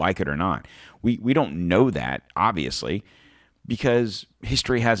 whether we like it or not. We don't know that, obviously, because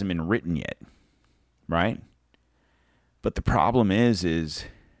history hasn't been written yet, right? But the problem is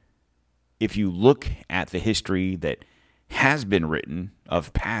if you look at the history that has been written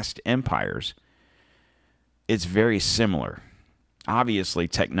of past empires, it's very similar. Obviously,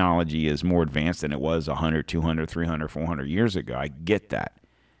 technology is more advanced than it was 100, 200, 300, 400 years ago. I get that.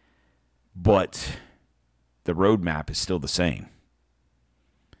 But the roadmap is still the same.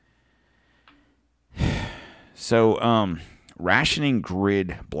 So, rationing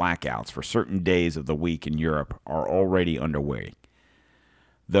grid blackouts for certain days of the week in Europe are already underway.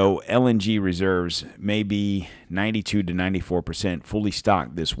 Though LNG reserves may be 92 to 94% fully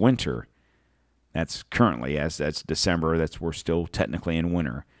stocked this winter, that's currently, as that's December, we're still technically in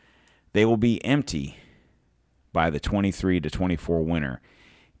winter, they will be empty by the 23 to 24 winter.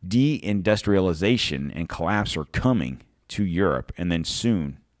 Deindustrialization and collapse are coming to Europe and then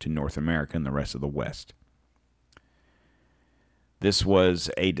soon to North America and the rest of the West. This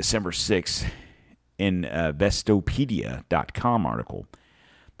was a December 6th in Vestopedia.com article.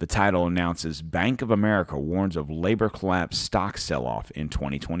 The title announces Bank of America warns of labor collapse stock sell-off in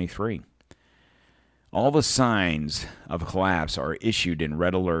 2023. All the signs of a collapse are issued in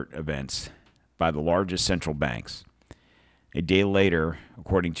red alert events by the largest central banks. A day later,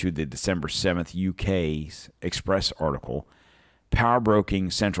 according to the December 7th UK's Express article, power-broking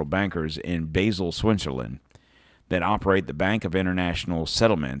central bankers in Basel, Switzerland, that operate the Bank of International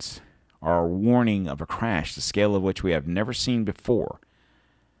Settlements are warning of a crash the scale of which we have never seen before.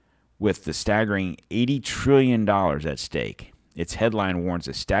 With the staggering $80 trillion at stake, its headline warns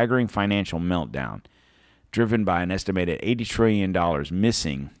a staggering financial meltdown driven by an estimated $80 trillion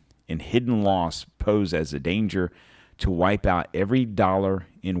missing in hidden loss posed as a danger to wipe out every dollar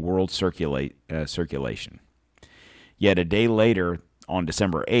in world circulation. Yet a day later, on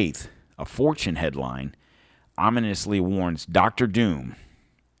December 8th, a Fortune headline ominously warns Dr. Doom,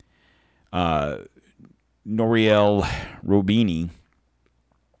 Nouriel Roubini,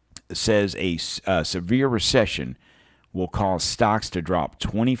 says a severe recession will cause stocks to drop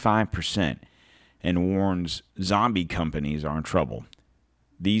 25% and warns zombie companies are in trouble.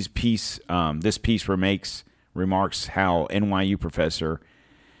 This piece remarks how NYU professor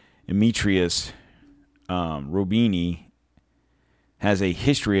Demetrius Roubini has a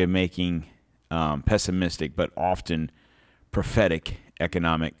history of making pessimistic but often prophetic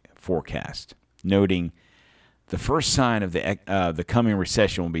economic forecast, noting the first sign of the coming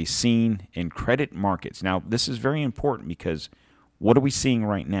recession will be seen in credit markets. Now, this is very important because what are we seeing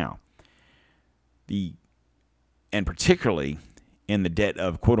right now? And particularly in the debt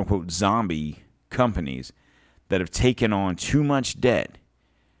of quote-unquote zombie companies that have taken on too much debt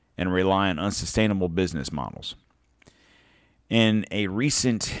and rely on unsustainable business models. In a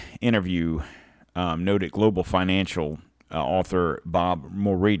recent interview, noted global financial author Bob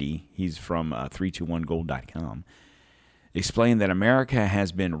Morady, he's from 321gold.com, explained that America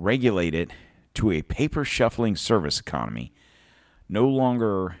has been regulated to a paper-shuffling service economy, no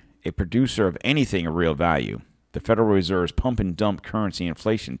longer a producer of anything of real value. The Federal Reserve's pump-and-dump currency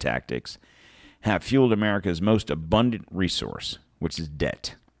inflation tactics have fueled America's most abundant resource, which is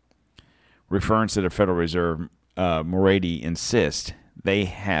debt. Referring to the Federal Reserve, Morady insists they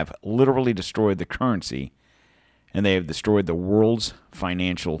have literally destroyed the currency and they have destroyed the world's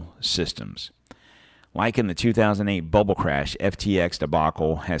financial systems. Like in the 2008 bubble crash, FTX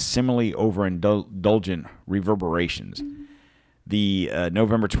debacle has similarly overindulgent reverberations. The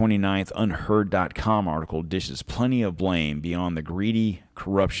November 29th Unheard.com article dishes plenty of blame beyond the greedy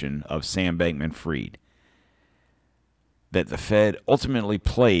corruption of Sam Bankman-Fried. That the Fed ultimately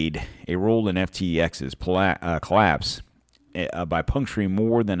played a role in FTX's collapse by puncturing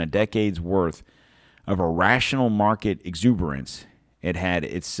more than a decade's worth of irrational market exuberance it had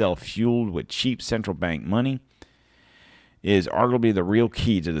itself fueled with cheap central bank money is arguably the real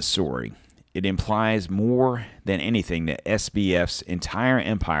key to the story. It implies more than anything that SBF's entire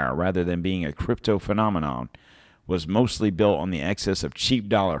empire, rather than being a crypto phenomenon, was mostly built on the excess of cheap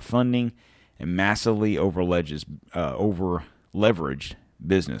dollar funding and massively over-leveraged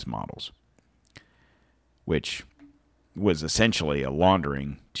business models, which was essentially a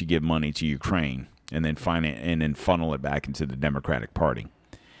laundering to give money to Ukraine and then funnel it back into the Democratic Party.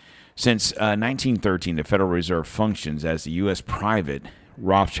 Since 1913, the Federal Reserve functions as the U.S. private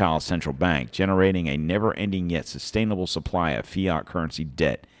Rothschild central bank, generating a never-ending yet sustainable supply of fiat currency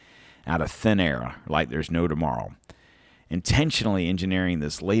debt out of thin air like there's no tomorrow, intentionally engineering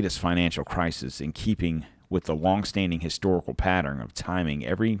this latest financial crisis in keeping with the long-standing historical pattern of timing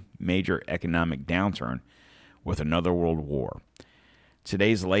every major economic downturn with another world war.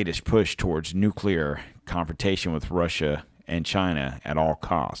 Today's latest push towards nuclear confrontation with Russia and China at all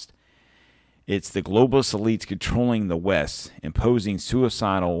costs. It's the globalist elites controlling the West, imposing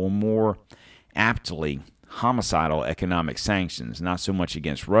suicidal or more aptly homicidal economic sanctions, not so much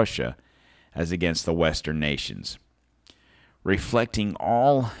against Russia as against the Western nations. Reflecting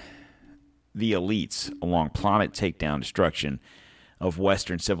all the elites along plotted takedown destruction of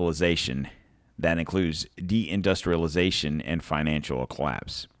Western civilization that includes deindustrialization and financial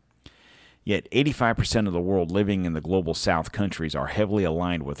collapse. Yet 85% of the world living in the global South countries are heavily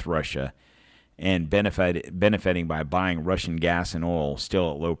aligned with Russia and benefiting by buying Russian gas and oil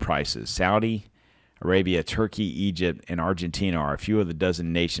still at low prices. Saudi Arabia, Turkey, Egypt, and Argentina are a few of the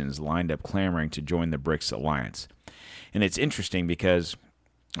dozen nations lined up clamoring to join the BRICS alliance. And it's interesting because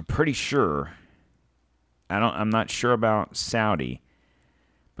I'm pretty sure, I'm not sure about Saudi,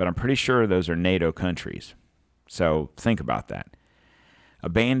 but I'm pretty sure those are NATO countries. So think about that.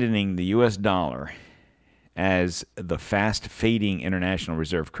 Abandoning the U.S. dollar as the fast-fading international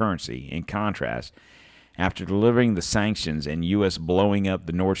reserve currency, in contrast, after delivering the sanctions and U.S. blowing up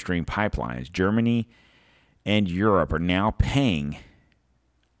the Nord Stream pipelines, Germany and Europe are now paying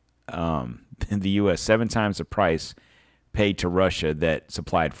the U.S. 7 times the price paid to Russia that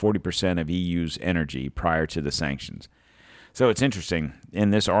supplied 40% of EU's energy prior to the sanctions. So it's interesting.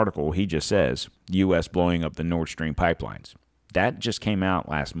 In this article, he just says, U.S. blowing up the Nord Stream pipelines. That just came out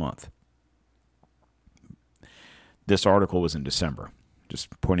last month. This article was in December. Just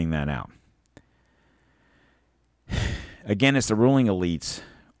pointing that out. Again, it's the ruling elites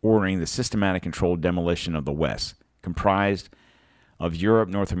ordering the systematic controlled demolition of the West, comprised of Europe,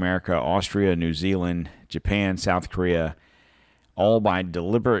 North America, Austria, New Zealand, Japan, South Korea, all by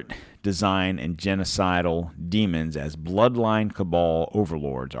deliberate design and genocidal demons as bloodline cabal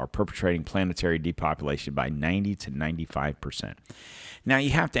overlords are perpetrating planetary depopulation by 90 to 95%. Now,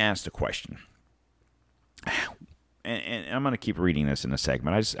 you have to ask the question, and I'm going to keep reading this in a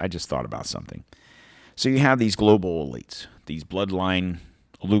segment. I just thought about something. So you have these global elites, these bloodline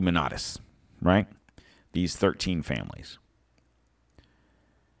Illuminatis, right? These 13 families.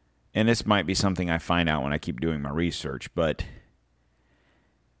 And this might be something I find out when I keep doing my research, but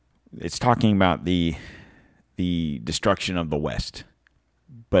it's talking about the destruction of the West,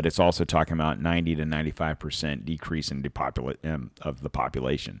 but it's also talking about 90 to 95% decrease in of the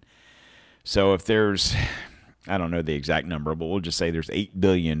population. So if there's, I don't know the exact number, but we'll just say there's 8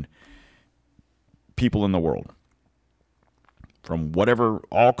 billion people in the world from whatever,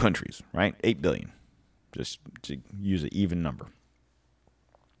 all countries, right? 8 billion, just to use an even number.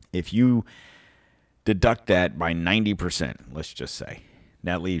 If you deduct that by 90%, let's just say,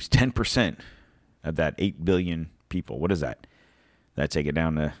 that leaves 10% of that 8 billion people. What is that? That take it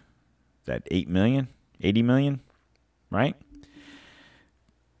down to, that 8 million, 80 million, right?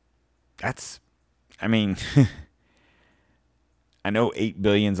 That's, I mean, I know 8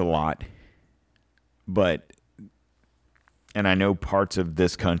 billion's a lot, but, and I know parts of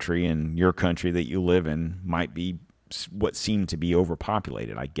this country and your country that you live in might be what seem to be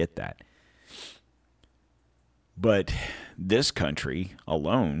overpopulated. I get that. But this country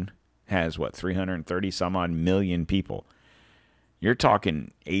alone has, 330 some odd million people. You're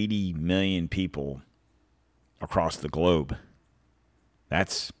talking 80 million people across the globe.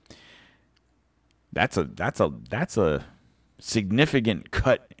 That's a significant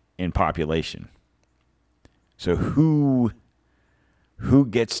cut in population. So who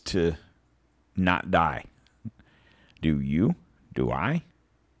gets to not die? Do you? Do I?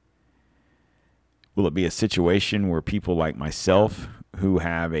 Will it be a situation where people like myself who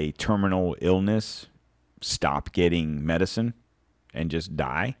have a terminal illness stop getting medicine and just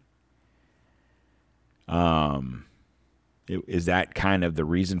die? Is that kind of the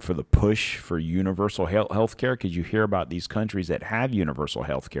reason for the push for universal health care? Because you hear about these countries that have universal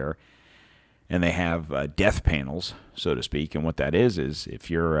health care and they have death panels, so to speak. And what that is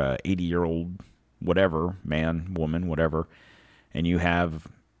if you're a 80-year-old whatever, man, woman, whatever, and you have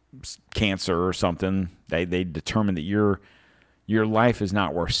cancer or something. They determine that your life is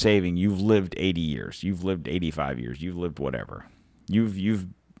not worth saving. You've lived 80 years. You've lived 85 years. You've lived whatever. You've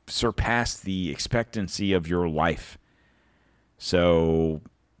surpassed the expectancy of your life. So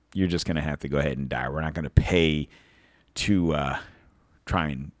you're just going to have to go ahead and die. We're not going to pay to try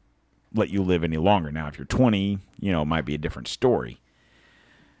and let you live any longer. Now, if you're 20, it might be a different story.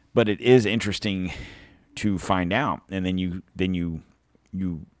 But it is interesting to find out. And then you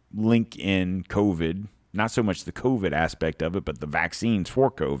link in COVID, not so much the COVID aspect of it, but the vaccines for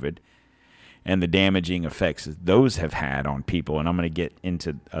COVID and the damaging effects that those have had on people. And I'm going to get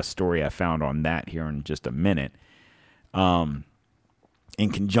into a story I found on that here in just a minute. In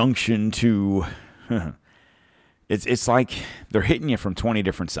conjunction to, it's like they're hitting you from 20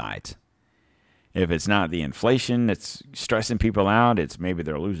 different sides. If it's not the inflation that's stressing people out, it's maybe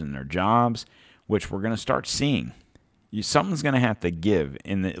they're losing their jobs, which we're going to start seeing. Something's going to have to give,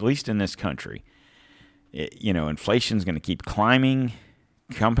 at least in this country. Inflation's going to keep climbing.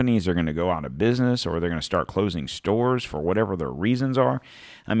 Companies are going to go out of business, or they're going to start closing stores for whatever their reasons are.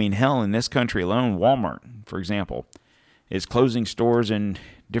 I mean, hell, in this country alone, Walmart, for example, is closing stores in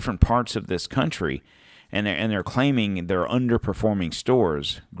different parts of this country, and they're claiming they're underperforming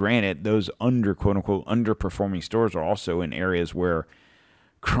stores. Granted, those quote unquote underperforming stores are also in areas where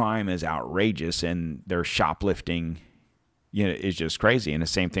crime is outrageous and their shoplifting, is just crazy. And the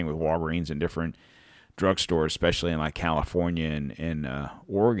same thing with Walgreens and different drugstores, especially in like California and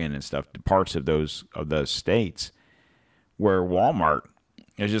Oregon and stuff, parts of those states, where Walmart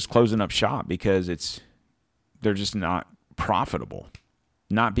is just closing up shop because they're just not profitable.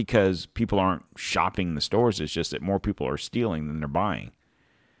 Not because people aren't shopping the stores, it's just that more people are stealing than they're buying.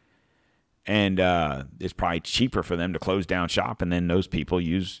 And it's probably cheaper for them to close down shop, and then those people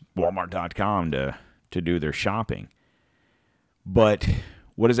use Walmart.com to do their shopping. But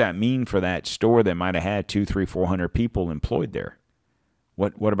what does that mean for that store that might have had 200, 300, 400 people employed there?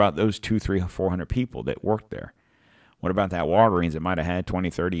 What about those 200, 300, 400 people that worked there? What about that Walgreens that might have had 20,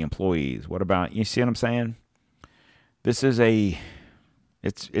 30 employees? What about, you see what I'm saying? This is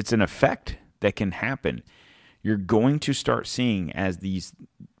it's an effect that can happen. You're going to start seeing as these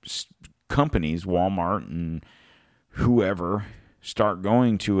companies, Walmart and whoever, start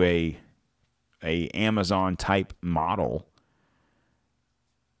going to a Amazon type model.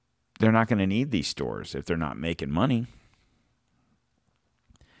 They're not going to need these stores if they're not making money.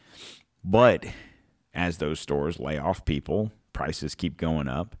 But as those stores lay off people, prices keep going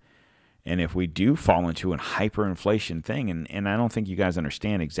up. And if we do fall into a hyperinflation thing, and I don't think you guys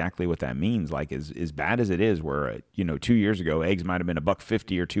understand exactly what that means, like as bad as it is, where 2 years ago eggs might have been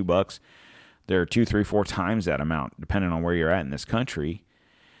 $1.50 or $2, they're 2, 3, 4 times that amount, depending on where you're at in this country.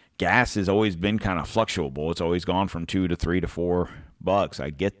 Gas has always been kind of fluctuable; it's always gone from $2 to $3 to $4. I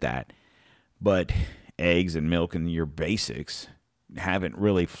get that, but eggs and milk and your basics haven't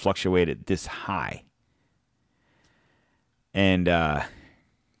really fluctuated this high. And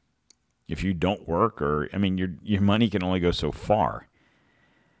if you don't work, your money can only go so far.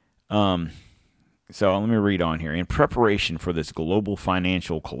 So let me read on here. In preparation for this global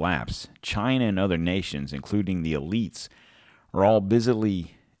financial collapse, China and other nations, including the elites, are all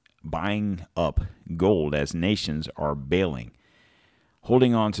busily buying up gold as nations are bailing,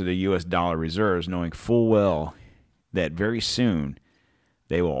 holding on to the U.S. dollar reserves, knowing full well that very soon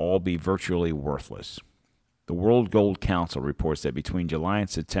they will all be virtually worthless. The World Gold Council reports that between July and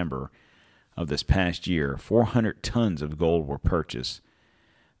September of this past year, 400 tons of gold were purchased.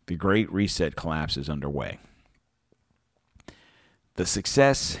 The Great Reset collapse is underway. The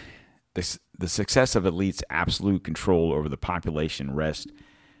success of elites' absolute control over the population rests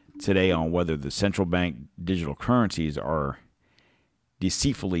today on whether the central bank digital currencies are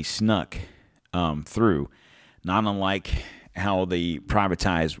deceitfully snuck through, not unlike how the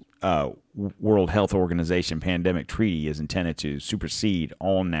privatized World Health Organization pandemic treaty is intended to supersede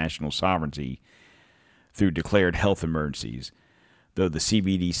all national sovereignty through declared health emergencies, though the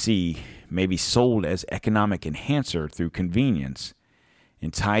CBDC may be sold as economic enhancer through convenience,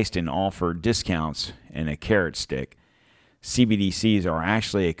 enticed and offered discounts and a carrot stick. CBDCs are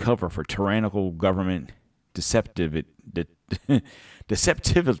actually a cover for tyrannical government deceptivity,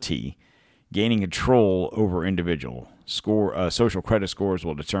 gaining control over individual. Social credit scores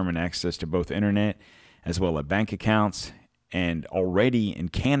will determine access to both internet as well as bank accounts. And already in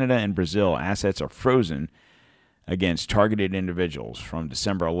Canada and Brazil, assets are frozen against targeted individuals. From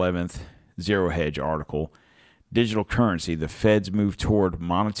December 11th, Zero Hedge article, digital currency, the Feds move toward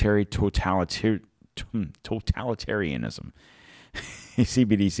monetary totalitarianism.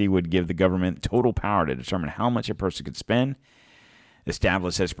 CBDC would give the government total power to determine how much a person could spend.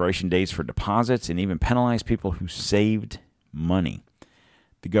 establish expiration dates for deposits, and even penalize people who saved money.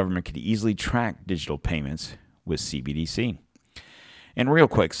 The government could easily track digital payments with CBDC. And real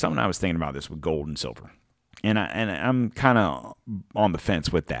quick, something I was thinking about this with gold and silver. And I'm kind of on the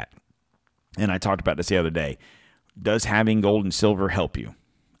fence with that. And I talked about this the other day. Does having gold and silver help you?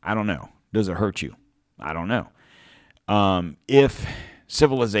 I don't know. Does it hurt you? I don't know. If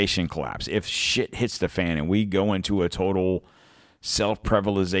civilization collapse, if shit hits the fan and we go into a total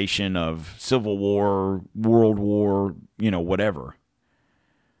self-prevalization of civil war, world war, whatever,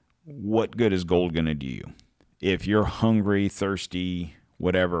 what good is gold going to do you? If you're hungry, thirsty,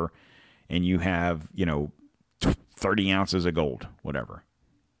 whatever, and you have, 30 ounces of gold, whatever,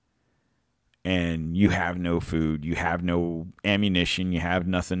 and you have no food, you have no ammunition, you have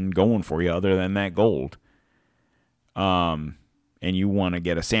nothing going for you other than that gold, and you want to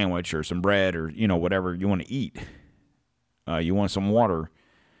get a sandwich or some bread or, whatever you want to eat, you want some water,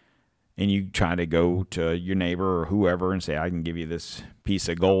 and you try to go to your neighbor or whoever and say, I can give you this piece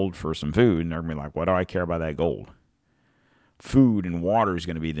of gold for some food, and they're going to be like, what do I care about that gold? Food and water is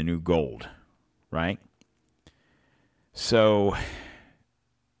going to be the new gold, right? So,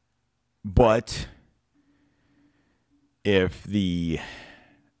 but if your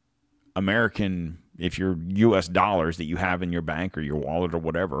U.S. dollars that you have in your bank or your wallet or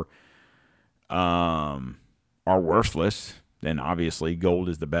whatever are worthless, then obviously gold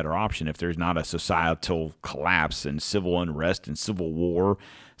is the better option. If there's not a societal collapse and civil unrest and civil war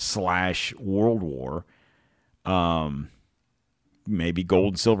 / world war, maybe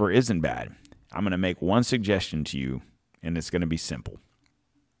gold and silver isn't bad. I'm going to make one suggestion to you, and it's going to be simple.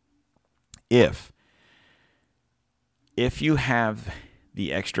 If you have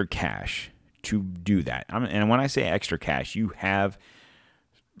the extra cash to do that, and when I say extra cash, you have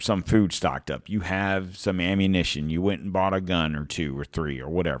some food stocked up, you have some ammunition, you went and bought a gun or 2 or 3 or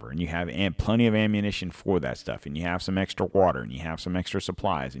whatever, and you have plenty of ammunition for that stuff, and you have some extra water, and you have some extra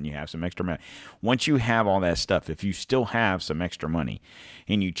supplies, and you have some extra money. Once you have all that stuff, if you still have some extra money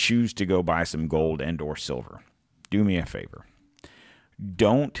and you choose to go buy some gold and or silver, do me a favor.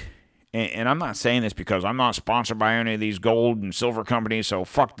 Don't, and I'm not saying this because I'm not sponsored by any of these gold and silver companies, so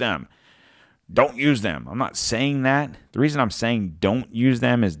fuck them. Don't use them. I'm not saying that. The reason I'm saying don't use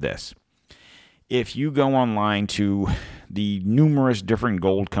them is this. If you go online to the numerous different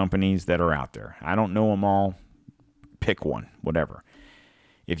gold companies that are out there, I don't know them all, pick one, whatever.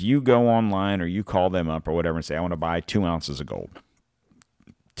 If you go online or you call them up or whatever and say, I want to buy 2 ounces of gold,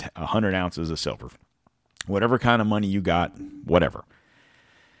 100 ounces of silver, whatever kind of money you got, whatever.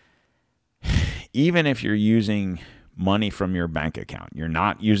 Even if you're using money from your bank account, you're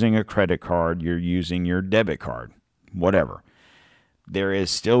not using a credit card, you're using your debit card, whatever, there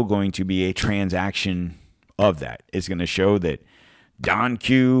is still going to be a transaction of that. It's going to show that Don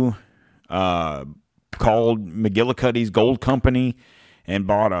Q called McGillicuddy's Gold Company and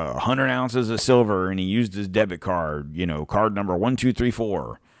bought 100 ounces of silver, and he used his debit card, card number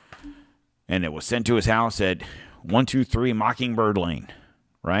 1234, and it was sent to his house at 123 Mockingbird Lane,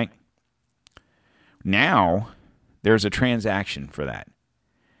 right? Now there's a transaction for that.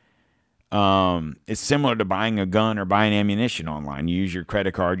 It's similar to buying a gun or buying ammunition online. You use your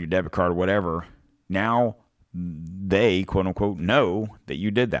credit card, your debit card, whatever. Now they, quote unquote, know that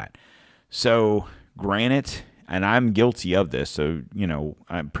you did that. So granted, and I'm guilty of this, so,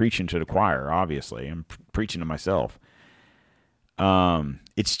 I'm preaching to the choir, obviously. I'm preaching to myself.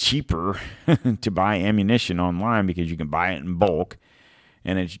 It's cheaper to buy ammunition online because you can buy it in bulk.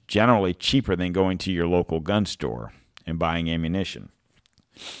 And it's generally cheaper than going to your local gun store and buying ammunition.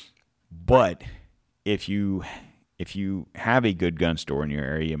 But if you have a good gun store in your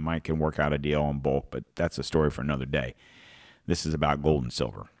area, you might can work out a deal on bulk, but that's a story for another day. This is about gold and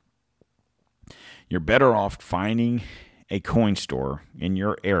silver. You're better off finding a coin store in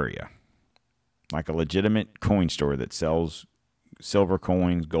your area, like a legitimate coin store that sells silver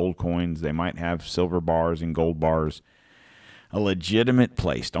coins, gold coins. They might have silver bars and gold bars. A legitimate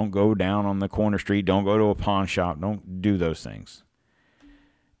place. Don't go down on the corner street. Don't go to a pawn shop. Don't do those things.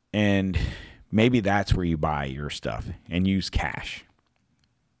 And maybe that's where you buy your stuff and use cash.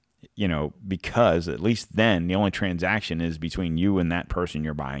 Because at least then the only transaction is between you and that person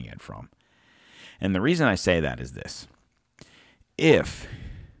you're buying it from. And the reason I say that is this. If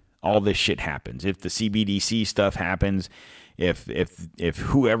all this shit happens, if the CBDC stuff happens, if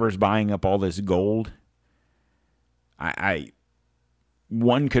whoever's buying up all this gold,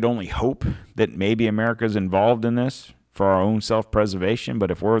 one could only hope that maybe America's involved in this for our own self-preservation,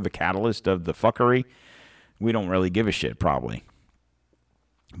 but if we're the catalyst of the fuckery, we don't really give a shit, probably.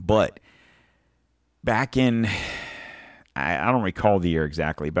 But back in, I don't recall the year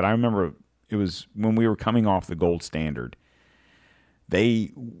exactly, but I remember it was when we were coming off the gold standard.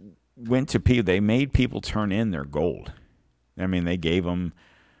 They went to people, they made people turn in their gold. I mean, they gave them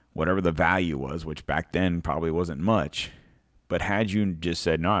whatever the value was, which back then probably wasn't much. But had you just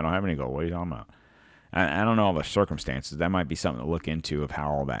said, no, I don't have any gold, what are you talking about? I don't know all the circumstances. That might be something to look into of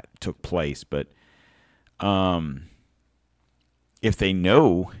how all that took place. But if they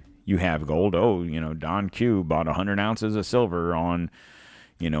know you have gold, Don Q bought 100 ounces of silver on,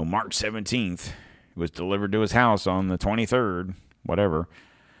 March 17th. It was delivered to his house on the 23rd, whatever.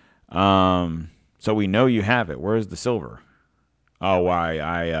 So we know you have it. Where's the silver? Oh,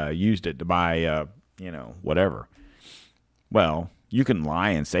 I used it to buy, whatever. Well, you can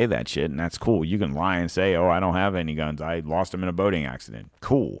lie and say that shit, and that's cool. You can lie and say, oh, I don't have any guns. I lost them in a boating accident.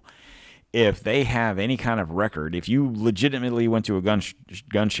 Cool. If they have any kind of record, if you legitimately went to a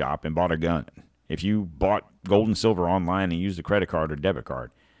gun shop and bought a gun, if you bought gold and silver online and used a credit card or debit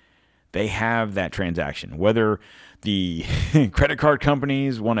card, they have that transaction. Whether the credit card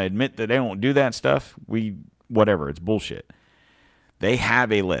companies want to admit that they don't do that stuff, whatever, it's bullshit. They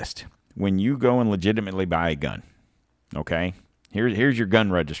have a list. When you go and legitimately buy a gun, okay, here's your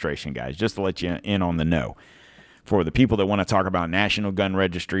gun registration, guys, just to let you in on the know. For the people that want to talk about national gun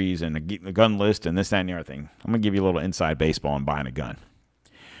registries and the gun list and this, that, and the other thing, I'm going to give you a little inside baseball on buying a gun.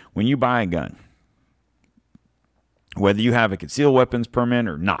 When you buy a gun, whether you have a concealed weapons permit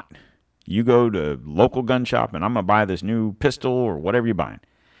or not, you go to local gun shop and I'm going to buy this new pistol or whatever you're buying.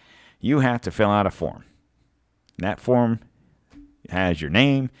 You have to fill out a form. And that form has your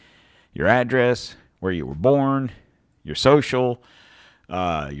name, your address, where you were born, your social,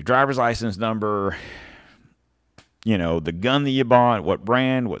 your driver's license number, the gun that you bought, what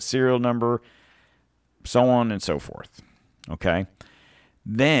brand, what serial number, so on and so forth. Okay?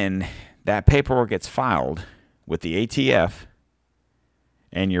 Then that paperwork gets filed with the ATF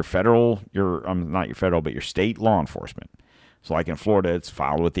and your state law enforcement. So like in Florida, it's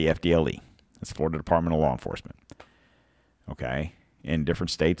filed with the FDLE. It's Florida Department of Law Enforcement. Okay? In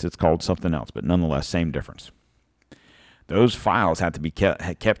different states, it's called something else, but nonetheless, same difference. Those files have to be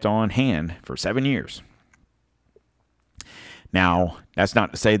kept on hand for 7 years. Now, that's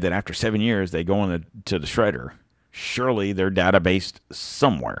not to say that after 7 years they go to the shredder. Surely they're databased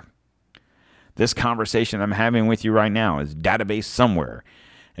somewhere. This conversation I'm having with you right now is databased somewhere.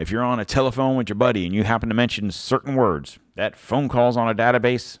 If you're on a telephone with your buddy and you happen to mention certain words, that phone call's on a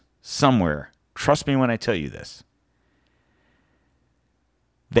database somewhere. Trust me when I tell you this.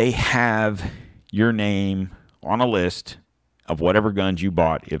 They have your name on a list of whatever guns you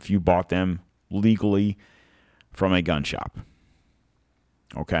bought if you bought them legally from a gun shop.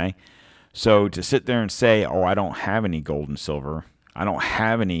 Okay? So to sit there and say, oh, I don't have any gold and silver, I don't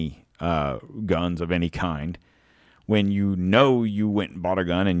have any guns of any kind, when you know you went and bought a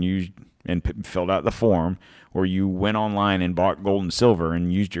gun and filled out the form, or you went online and bought gold and silver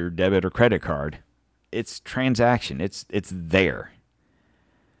and used your debit or credit card, it's transaction. It's there.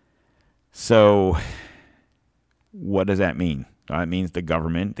 So what does that mean? It means the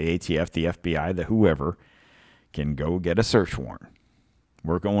government, the ATF, the FBI, the whoever, can go get a search warrant.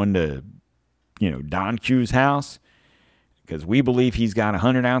 We're going to, Don Q's house because we believe he's got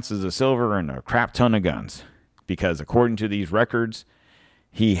 100 ounces of silver and a crap ton of guns. Because according to these records,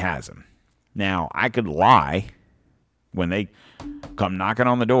 he has them. Now, I could lie when they come knocking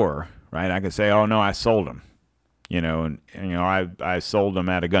on the door, right? I could say, oh, no, I sold them. I sold them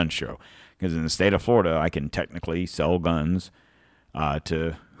at a gun show. Because in the state of Florida, I can technically sell guns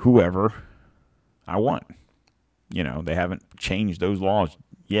to whoever I want. They haven't changed those laws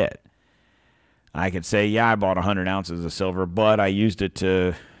yet. I could say, yeah, I bought 100 ounces of silver, but I used it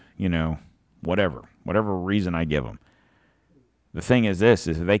to, whatever reason I give them. The thing is this,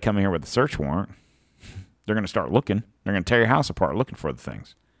 is if they come in here with a search warrant, they're going to start looking. They're going to tear your house apart looking for the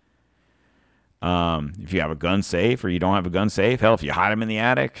things. If you have a gun safe or you don't have a gun safe, hell, if you hide them in the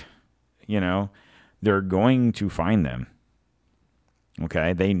attic, they're going to find them.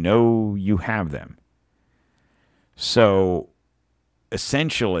 Okay? They know you have them. So,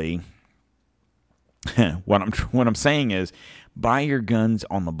 essentially, what I'm saying is, buy your guns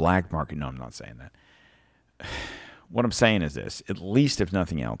on the black market. No, I'm not saying that. What I'm saying is this: at least if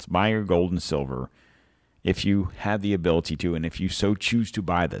nothing else, buy your gold and silver if you have the ability to, and if you so choose to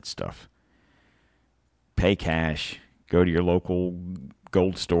buy that stuff. Pay cash. Go to your local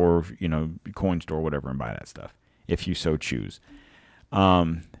gold store, coin store, whatever, and buy that stuff if you so choose.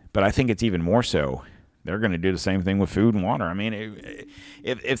 But I think it's even more so. They're going to do the same thing with food and water. I mean,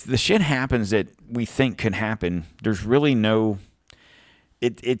 if the shit happens that we think can happen, there's really no...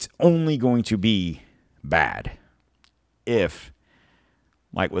 It's only going to be bad. if,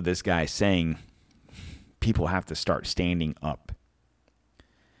 like what this guy is saying, people have to start standing up.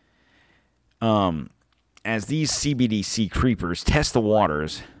 As these CBDC creepers test the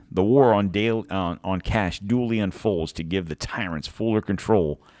waters, the war on cash duly unfolds to give the tyrants fuller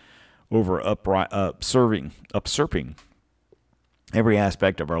control over usurping every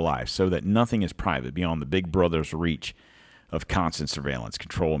aspect of our lives, so that nothing is private beyond the big brother's reach of constant surveillance,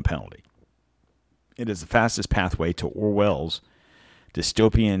 control, and penalty. It is the fastest pathway to Orwell's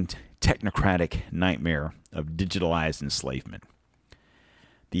dystopian technocratic nightmare of digitalized enslavement.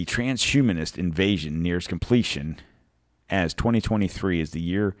 The transhumanist invasion nears completion, as 2023 is the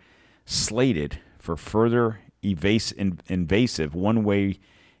year slated for further invasive one-way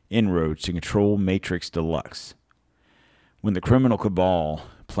inroads to control Matrix Deluxe. When the criminal cabal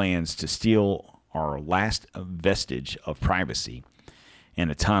plans to steal our last vestige of privacy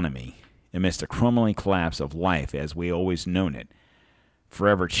and autonomy amidst the crumbling collapse of life as we always known it,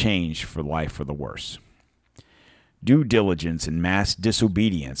 forever changed for life for the worse. Due diligence and mass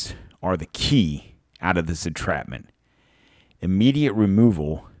disobedience are the key out of this entrapment. Immediate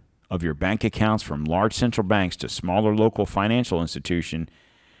removal of your bank accounts from large central banks to smaller local financial institution.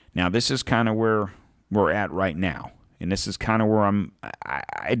 Now, this is kind of where we're at right now. And this is kind of where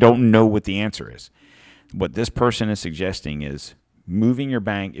I don't know what the answer is. What this person is suggesting is moving your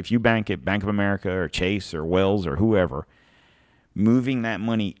bank, if you bank at Bank of America or Chase or Wells or whoever, moving that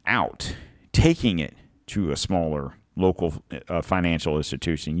money out, taking it to a smaller local financial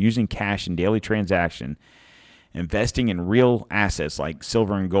institution, using cash in daily transaction, investing in real assets like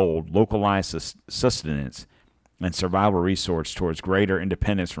silver and gold, localized sustenance, and survival resource towards greater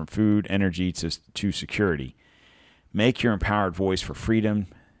independence from food, energy to security. Make your empowered voice for freedom,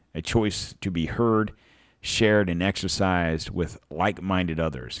 a choice to be heard, shared, and exercised with like-minded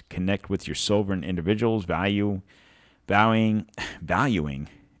others. Connect with your sovereign individuals, valuing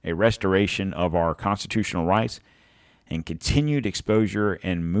a restoration of our constitutional rights, and continued exposure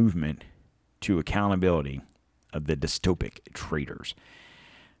and movement to accountability of the dystopic traitors.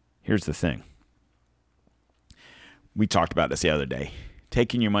 Here's the thing. We talked about this the other day.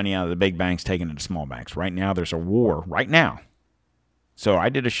 Taking your money out of the big banks, taking it to small banks. Right now, there's a war. Right now. So I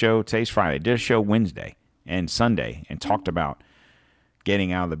did a show, today's Friday, I did a show Wednesday and Sunday and talked about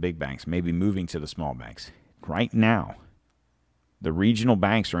getting out of the big banks, maybe moving to the small banks. Right now, the regional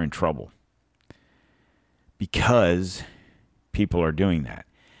banks are in trouble because people are doing that.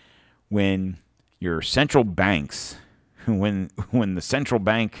 When your central banks, when the central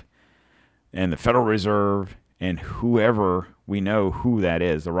bank and the Federal Reserve and whoever, we know who that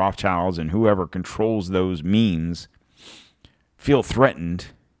is, the Rothschilds and whoever controls those means, feel threatened,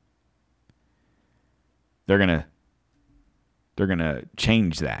 they're gonna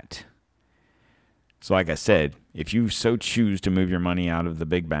change that. So like I said, if you so choose to move your money out of the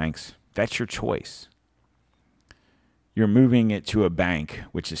big banks, that's your choice. You're moving it to a bank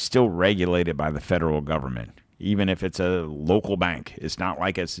which is still regulated by the federal government. Even if it's a local bank, it's not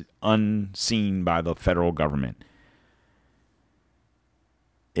like it's unseen by the federal government.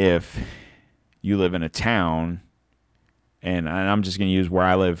 If you live in a town, and I'm just going to use where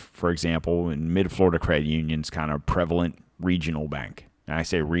I live, for example, in Mid-Florida Credit Union's kind of prevalent regional bank. And I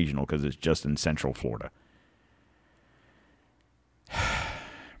say regional because it's just in Central Florida.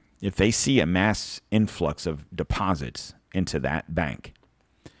 If they see a mass influx of deposits into that bank,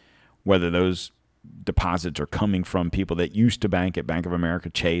 whether those deposits are coming from people that used to bank at Bank of America,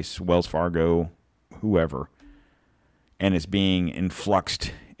 Chase, Wells Fargo, whoever, and it's being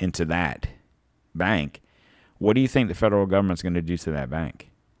influxed into that bank, what do you think the federal government's going to do to that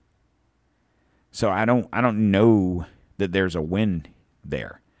bank? So I don't know that there's a win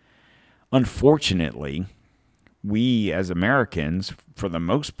there. Unfortunately, we as Americans, for the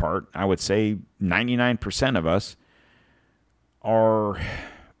most part, I would say 99% of us are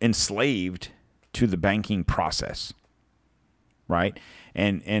enslaved to the banking process, right?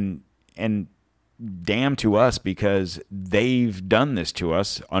 And damn to us because they've done this to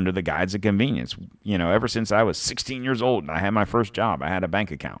us under the guise of convenience. You know, ever since I was 16 years old and I had my first job, I had a bank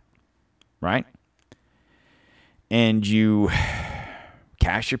account, right? And you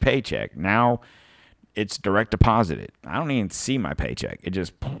cash your paycheck. Now it's direct deposited. I don't even see my paycheck. It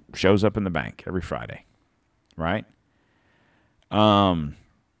just shows up in the bank every Friday, right?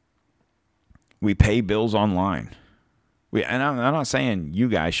 We pay bills online. And I'm not saying you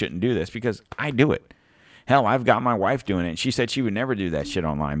guys shouldn't do this because I do it. Hell, I've got my wife doing it. And she said she would never do that shit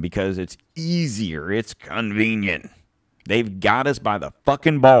online because it's easier. It's convenient. They've got us by the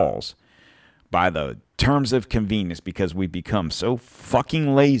fucking balls by the terms of convenience because we've become so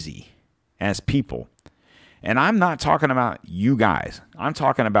fucking lazy as people. And I'm not talking about you guys. I'm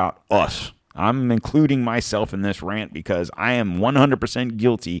talking about us. I'm including myself in this rant because I am 100%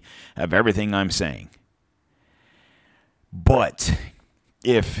 guilty of everything I'm saying. But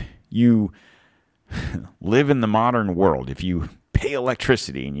if you live in the modern world, if you pay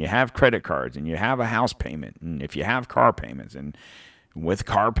electricity and you have credit cards and you have a house payment, and if you have car payments, and with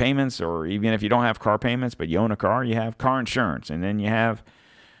car payments, or even if you don't have car payments but you own a car, you have car insurance, and then you have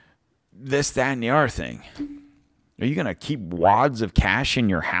this, that, and the other thing. Are you going to keep wads of cash in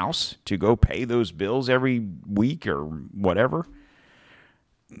your house to go pay those bills every week or whatever?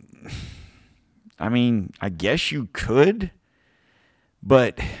 I mean, I guess you could,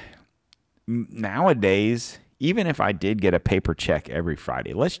 but nowadays, even if I did get a paper check every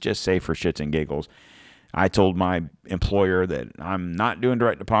Friday, let's just say for shits and giggles, I told my employer that I'm not doing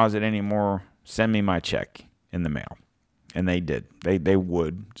direct deposit anymore. Send me my check in the mail. And they did. They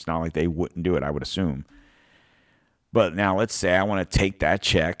would. It's not like they wouldn't do it, I would assume. But now let's say I want to take that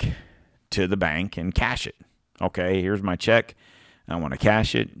check to the bank and cash it. Okay, here's my check. I want to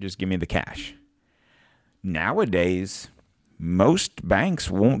cash it. Just give me the cash. Nowadays, most banks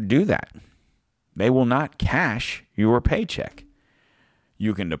won't do that. They will not cash your paycheck.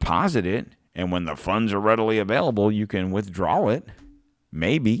 You can deposit it, and when the funds are readily available, you can withdraw it.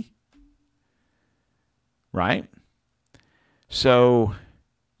 Maybe. Right? So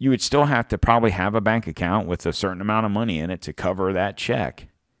you would still have to probably have a bank account with a certain amount of money in it to cover that check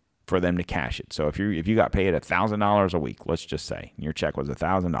for them to cash it. So if you got paid $1,000 a week, let's just say, and your check was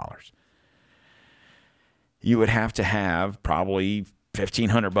 $1,000, you would have to have probably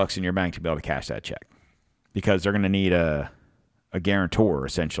 $1,500 in your bank to be able to cash that check, because they're going to need a guarantor,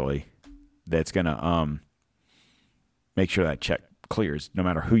 essentially, that's going to make sure that check clears no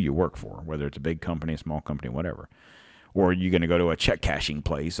matter who you work for, whether it's a big company, a small company, whatever. Or are you going to go to a check cashing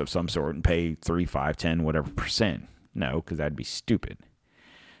place of some sort and pay 3, 5, 10, whatever percent? No, because that'd be stupid.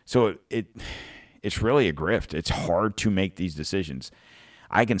 So it's really a grift. It's hard to make these decisions.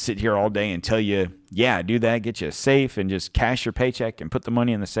 I can sit here all day and tell you, yeah, do that, get you a safe and just cash your paycheck and put the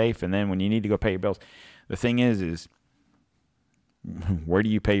money in the safe, and then when you need to go pay your bills. The thing is where do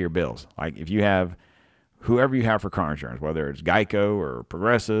you pay your bills? Like if you have whoever you have for car insurance, whether it's Geico or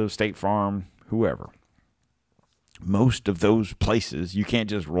Progressive, State Farm, whoever, most of those places you can't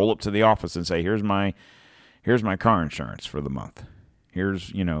just roll up to the office and say, here's my car insurance for the month.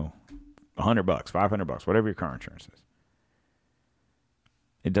 Here's, $100, $500, whatever your car insurance is.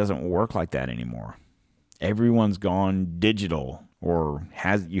 It doesn't work like that anymore. Everyone's gone digital, or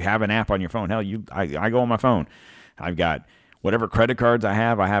you have an app on your phone. Hell, I go on my phone. I've got whatever credit cards I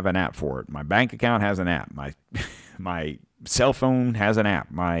have an app for it. My bank account has an app. My cell phone has an app.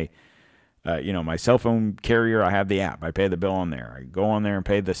 My cell phone carrier, I have the app. I pay the bill on there. I go on there and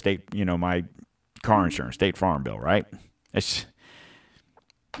pay the state, my car insurance, State Farm bill, right?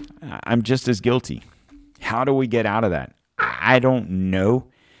 I'm just as guilty. How do we get out of that? I don't know,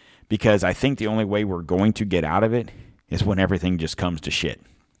 because I think the only way we're going to get out of it is when everything just comes to shit.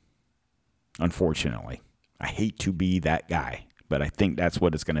 Unfortunately. I hate to be that guy, but I think that's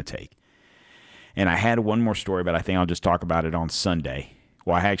what it's going to take. And I had one more story, but I think I'll just talk about it on Sunday.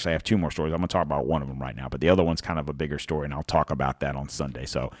 Well, I actually have two more stories. I'm going to talk about one of them right now, but the other one's kind of a bigger story, and I'll talk about that on Sunday.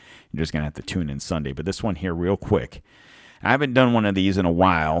 So you're just going to have to tune in Sunday. But this one here real quick. I haven't done one of these in a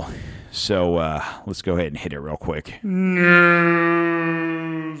while, so let's go ahead and hit it real quick. News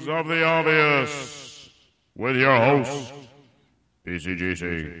of the Obvious with your host,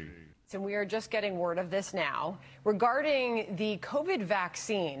 PCGC. And we are just getting word of this now. Regarding the COVID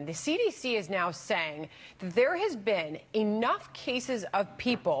vaccine, the CDC is now saying that there has been enough cases of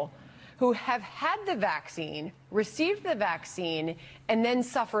people who have had the vaccine, received the vaccine, and then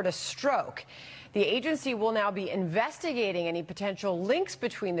suffered a stroke. The agency will now be investigating any potential links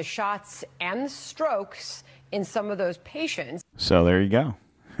between the shots and the strokes in some of those patients. So there you go.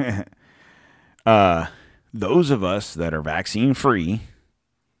 Those of us that are vaccine-free,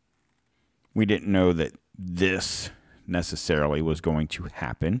 we didn't know that this necessarily was going to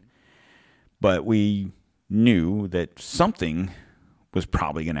happen, but we knew that something was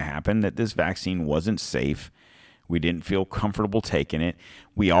probably going to happen, that this vaccine wasn't safe. We didn't feel comfortable taking it.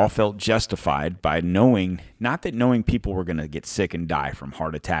 We all felt justified by knowing, not that knowing people were going to get sick and die from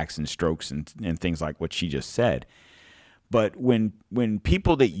heart attacks and strokes and things like what she just said, but when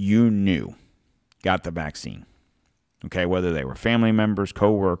people that you knew got the vaccine, okay, whether they were family members,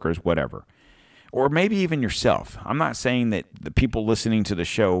 coworkers, whatever, or maybe even yourself. I'm not saying that the people listening to the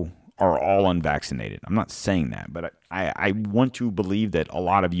show are all unvaccinated. I'm not saying that, but I want to believe that a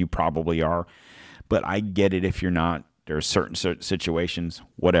lot of you probably are, but I get it if you're not. There are certain situations,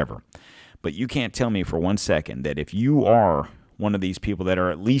 whatever. But you can't tell me for 1 second that if you are one of these people that are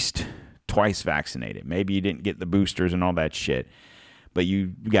at least twice vaccinated, maybe you didn't get the boosters and all that shit, but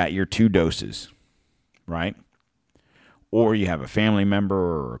you got your 2 doses, right? Or you have a family member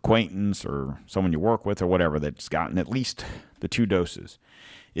or acquaintance or someone you work with or whatever that's gotten at least the 2 doses.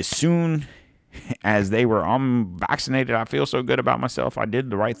 As soon as they were, I'm vaccinated, I feel so good about myself, I did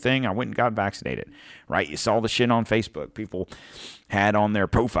the right thing, I went and got vaccinated, right? You saw the shit on Facebook. People had on their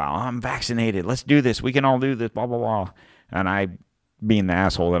profile, I'm vaccinated, let's do this, we can all do this, blah, blah, blah. And I, being the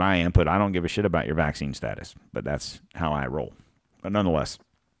asshole that I am, I don't give a shit about your vaccine status. But that's how I roll. But nonetheless,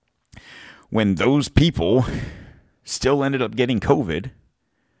 when those people still ended up getting COVID,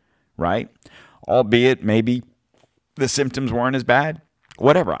 right? Albeit maybe the symptoms weren't as bad,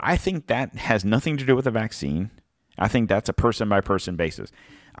 whatever. I think that has nothing to do with the vaccine. I think that's a person-by-person basis.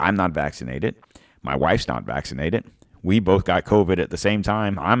 I'm not vaccinated. My wife's not vaccinated. We both got COVID at the same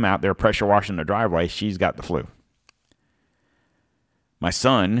time. I'm out there pressure washing the driveway. She's got the flu. My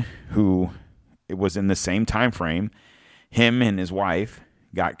son, who was in the same time frame, him and his wife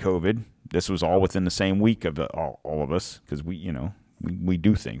got COVID. This was all within the same week of all of us, because we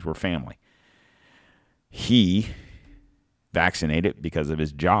do things. We're family. He vaccinated because of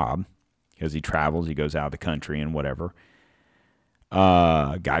his job, because he travels, he goes out of the country and whatever.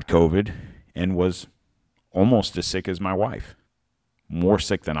 Got COVID and was almost as sick as my wife. More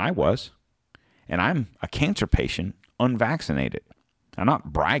sick than I was. And I'm a cancer patient, unvaccinated. I'm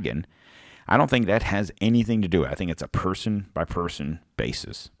not bragging. I don't think that has anything to do with it. I think it's a person-by-person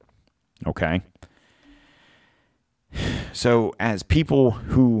basis. Okay? So as people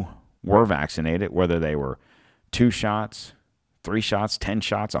who were vaccinated, whether they were 2 shots, 3 shots, 10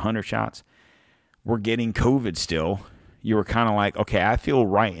 shots, 100 shots, were getting COVID still, you were kind of like, okay, I feel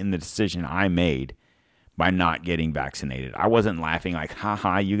right in the decision I made by not getting vaccinated. I wasn't laughing like,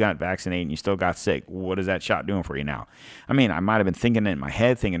 haha, you got vaccinated and you still got sick. What is that shot doing for you now? I mean, I might have been thinking it in my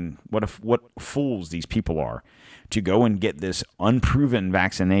head, thinking, what fools these people are to go and get this unproven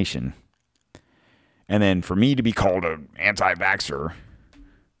vaccination. And then for me to be called an anti-vaxxer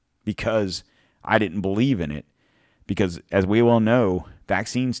because I didn't believe in it. Because as we well know,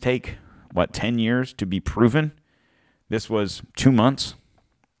 vaccines take, 10 years to be proven? This was 2 months.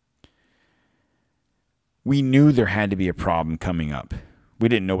 We knew there had to be a problem coming up. We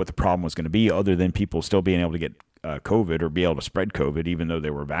didn't know what the problem was going to be other than people still being able to get COVID or be able to spread COVID even though they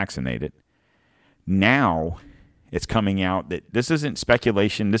were vaccinated. Now it's coming out that this isn't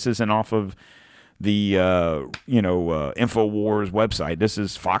speculation. This isn't off of the InfoWars website. This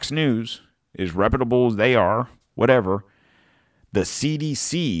is Fox News, as reputable as they are, whatever. The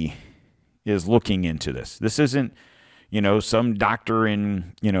CDC is looking into this. This isn't, some doctor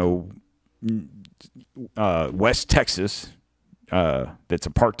in, West Texas that's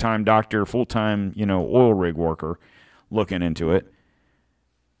a part-time doctor, full-time, oil rig worker looking into it.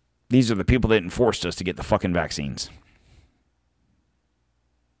 These are the people that enforced us to get the fucking vaccines.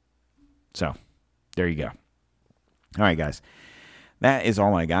 So, there you go. All right, guys. That is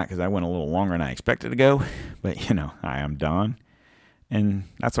all I got because I went a little longer than I expected to go. But, I am done. And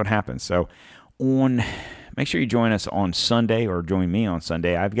that's what happens. So, make sure you join us on Sunday or join me on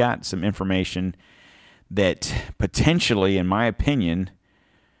Sunday. I've got some information that potentially, in my opinion,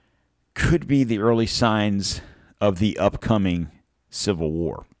 could be the early signs of the upcoming Civil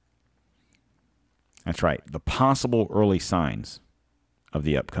War. That's right, the possible early signs of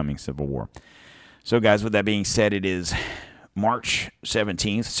the upcoming Civil War. So, guys, with that being said, it is March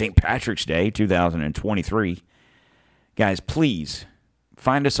 17th, St. Patrick's Day, 2023. Guys, please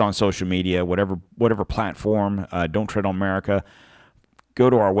find us on social media, whatever platform, Don't Tread on America. Go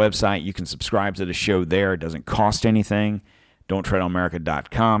to our website. You can subscribe to the show there. It doesn't cost anything.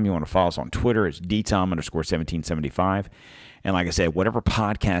 Don'tTreadOnAmerica.com. You want to follow us on Twitter. It's DTom_1775. And like I said, whatever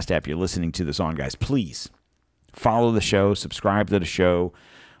podcast app you're listening to this on, guys, please follow the show, subscribe to the show.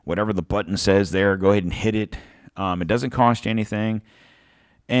 Whatever the button says there, go ahead and hit it. It doesn't cost you anything.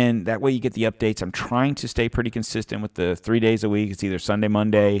 And that way you get the updates. I'm trying to stay pretty consistent with the 3 days a week. It's either Sunday,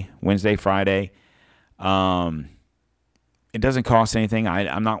 Monday, Wednesday, Friday. It doesn't cost anything.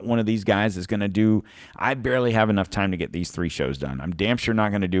 I'm not one of these guys that's going to do – I barely have enough time to get these 3 shows done. I'm damn sure not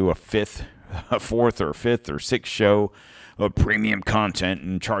going to do a fourth or fifth or sixth show of premium content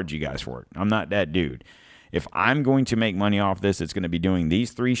and charge you guys for it. I'm not that dude. If I'm going to make money off this, it's going to be doing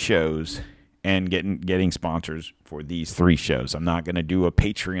these 3 shows and getting sponsors for these 3 shows. I'm not going to do a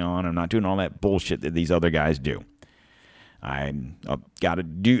Patreon. I'm not doing all that bullshit that these other guys do. I'm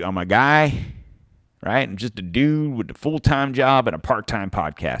a guy, right? I'm just a dude with a full-time job and a part-time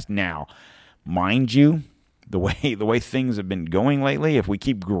podcast. Now, mind you, the way things have been going lately, if we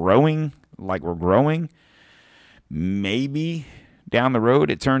keep growing like we're growing. Maybe down the road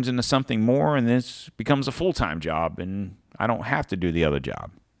it turns into something more and this becomes a full-time job and I don't have to do the other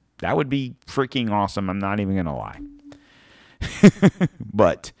job. That would be freaking awesome. I'm not even going to lie.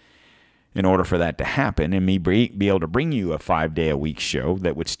 But in order for that to happen and me be able to bring you a 5-day-a-week show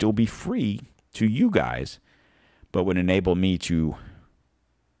that would still be free to you guys, but would enable me to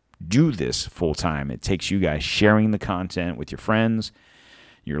do this full-time, it takes you guys sharing the content with your friends,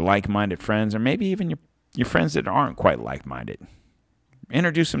 your like-minded friends, or maybe even your friends that aren't quite like-minded.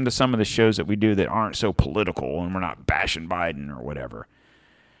 Introduce them to some of the shows that we do that aren't so political and we're not bashing Biden or whatever.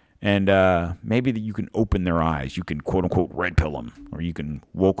 And maybe that you can open their eyes. You can quote-unquote red pill them, or you can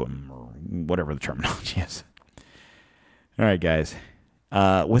woke them, or whatever the terminology is. All right, guys.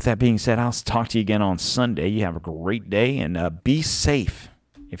 With that being said, I'll talk to you again on Sunday. You have a great day, and be safe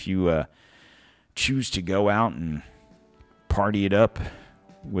if you choose to go out and party it up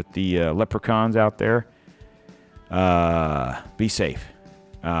with the leprechauns out there. Be safe.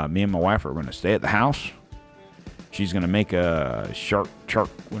 Me and my wife are going to stay at the house. She's going to make a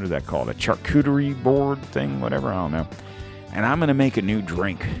what is that called? A charcuterie board thing, whatever, I don't know. And I'm going to make a new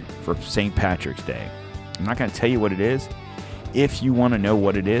drink for St. Patrick's Day. I'm not going to tell you what it is. If you want to know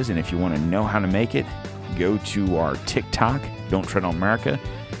what it is and if you want to know how to make it, go to our TikTok, Don't Tread on America.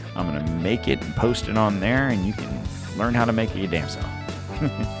 I'm going to make it and post it on there, and you can learn how to make it your damn self.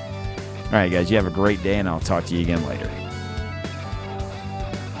 All right, guys, you have a great day, and I'll talk to you again later.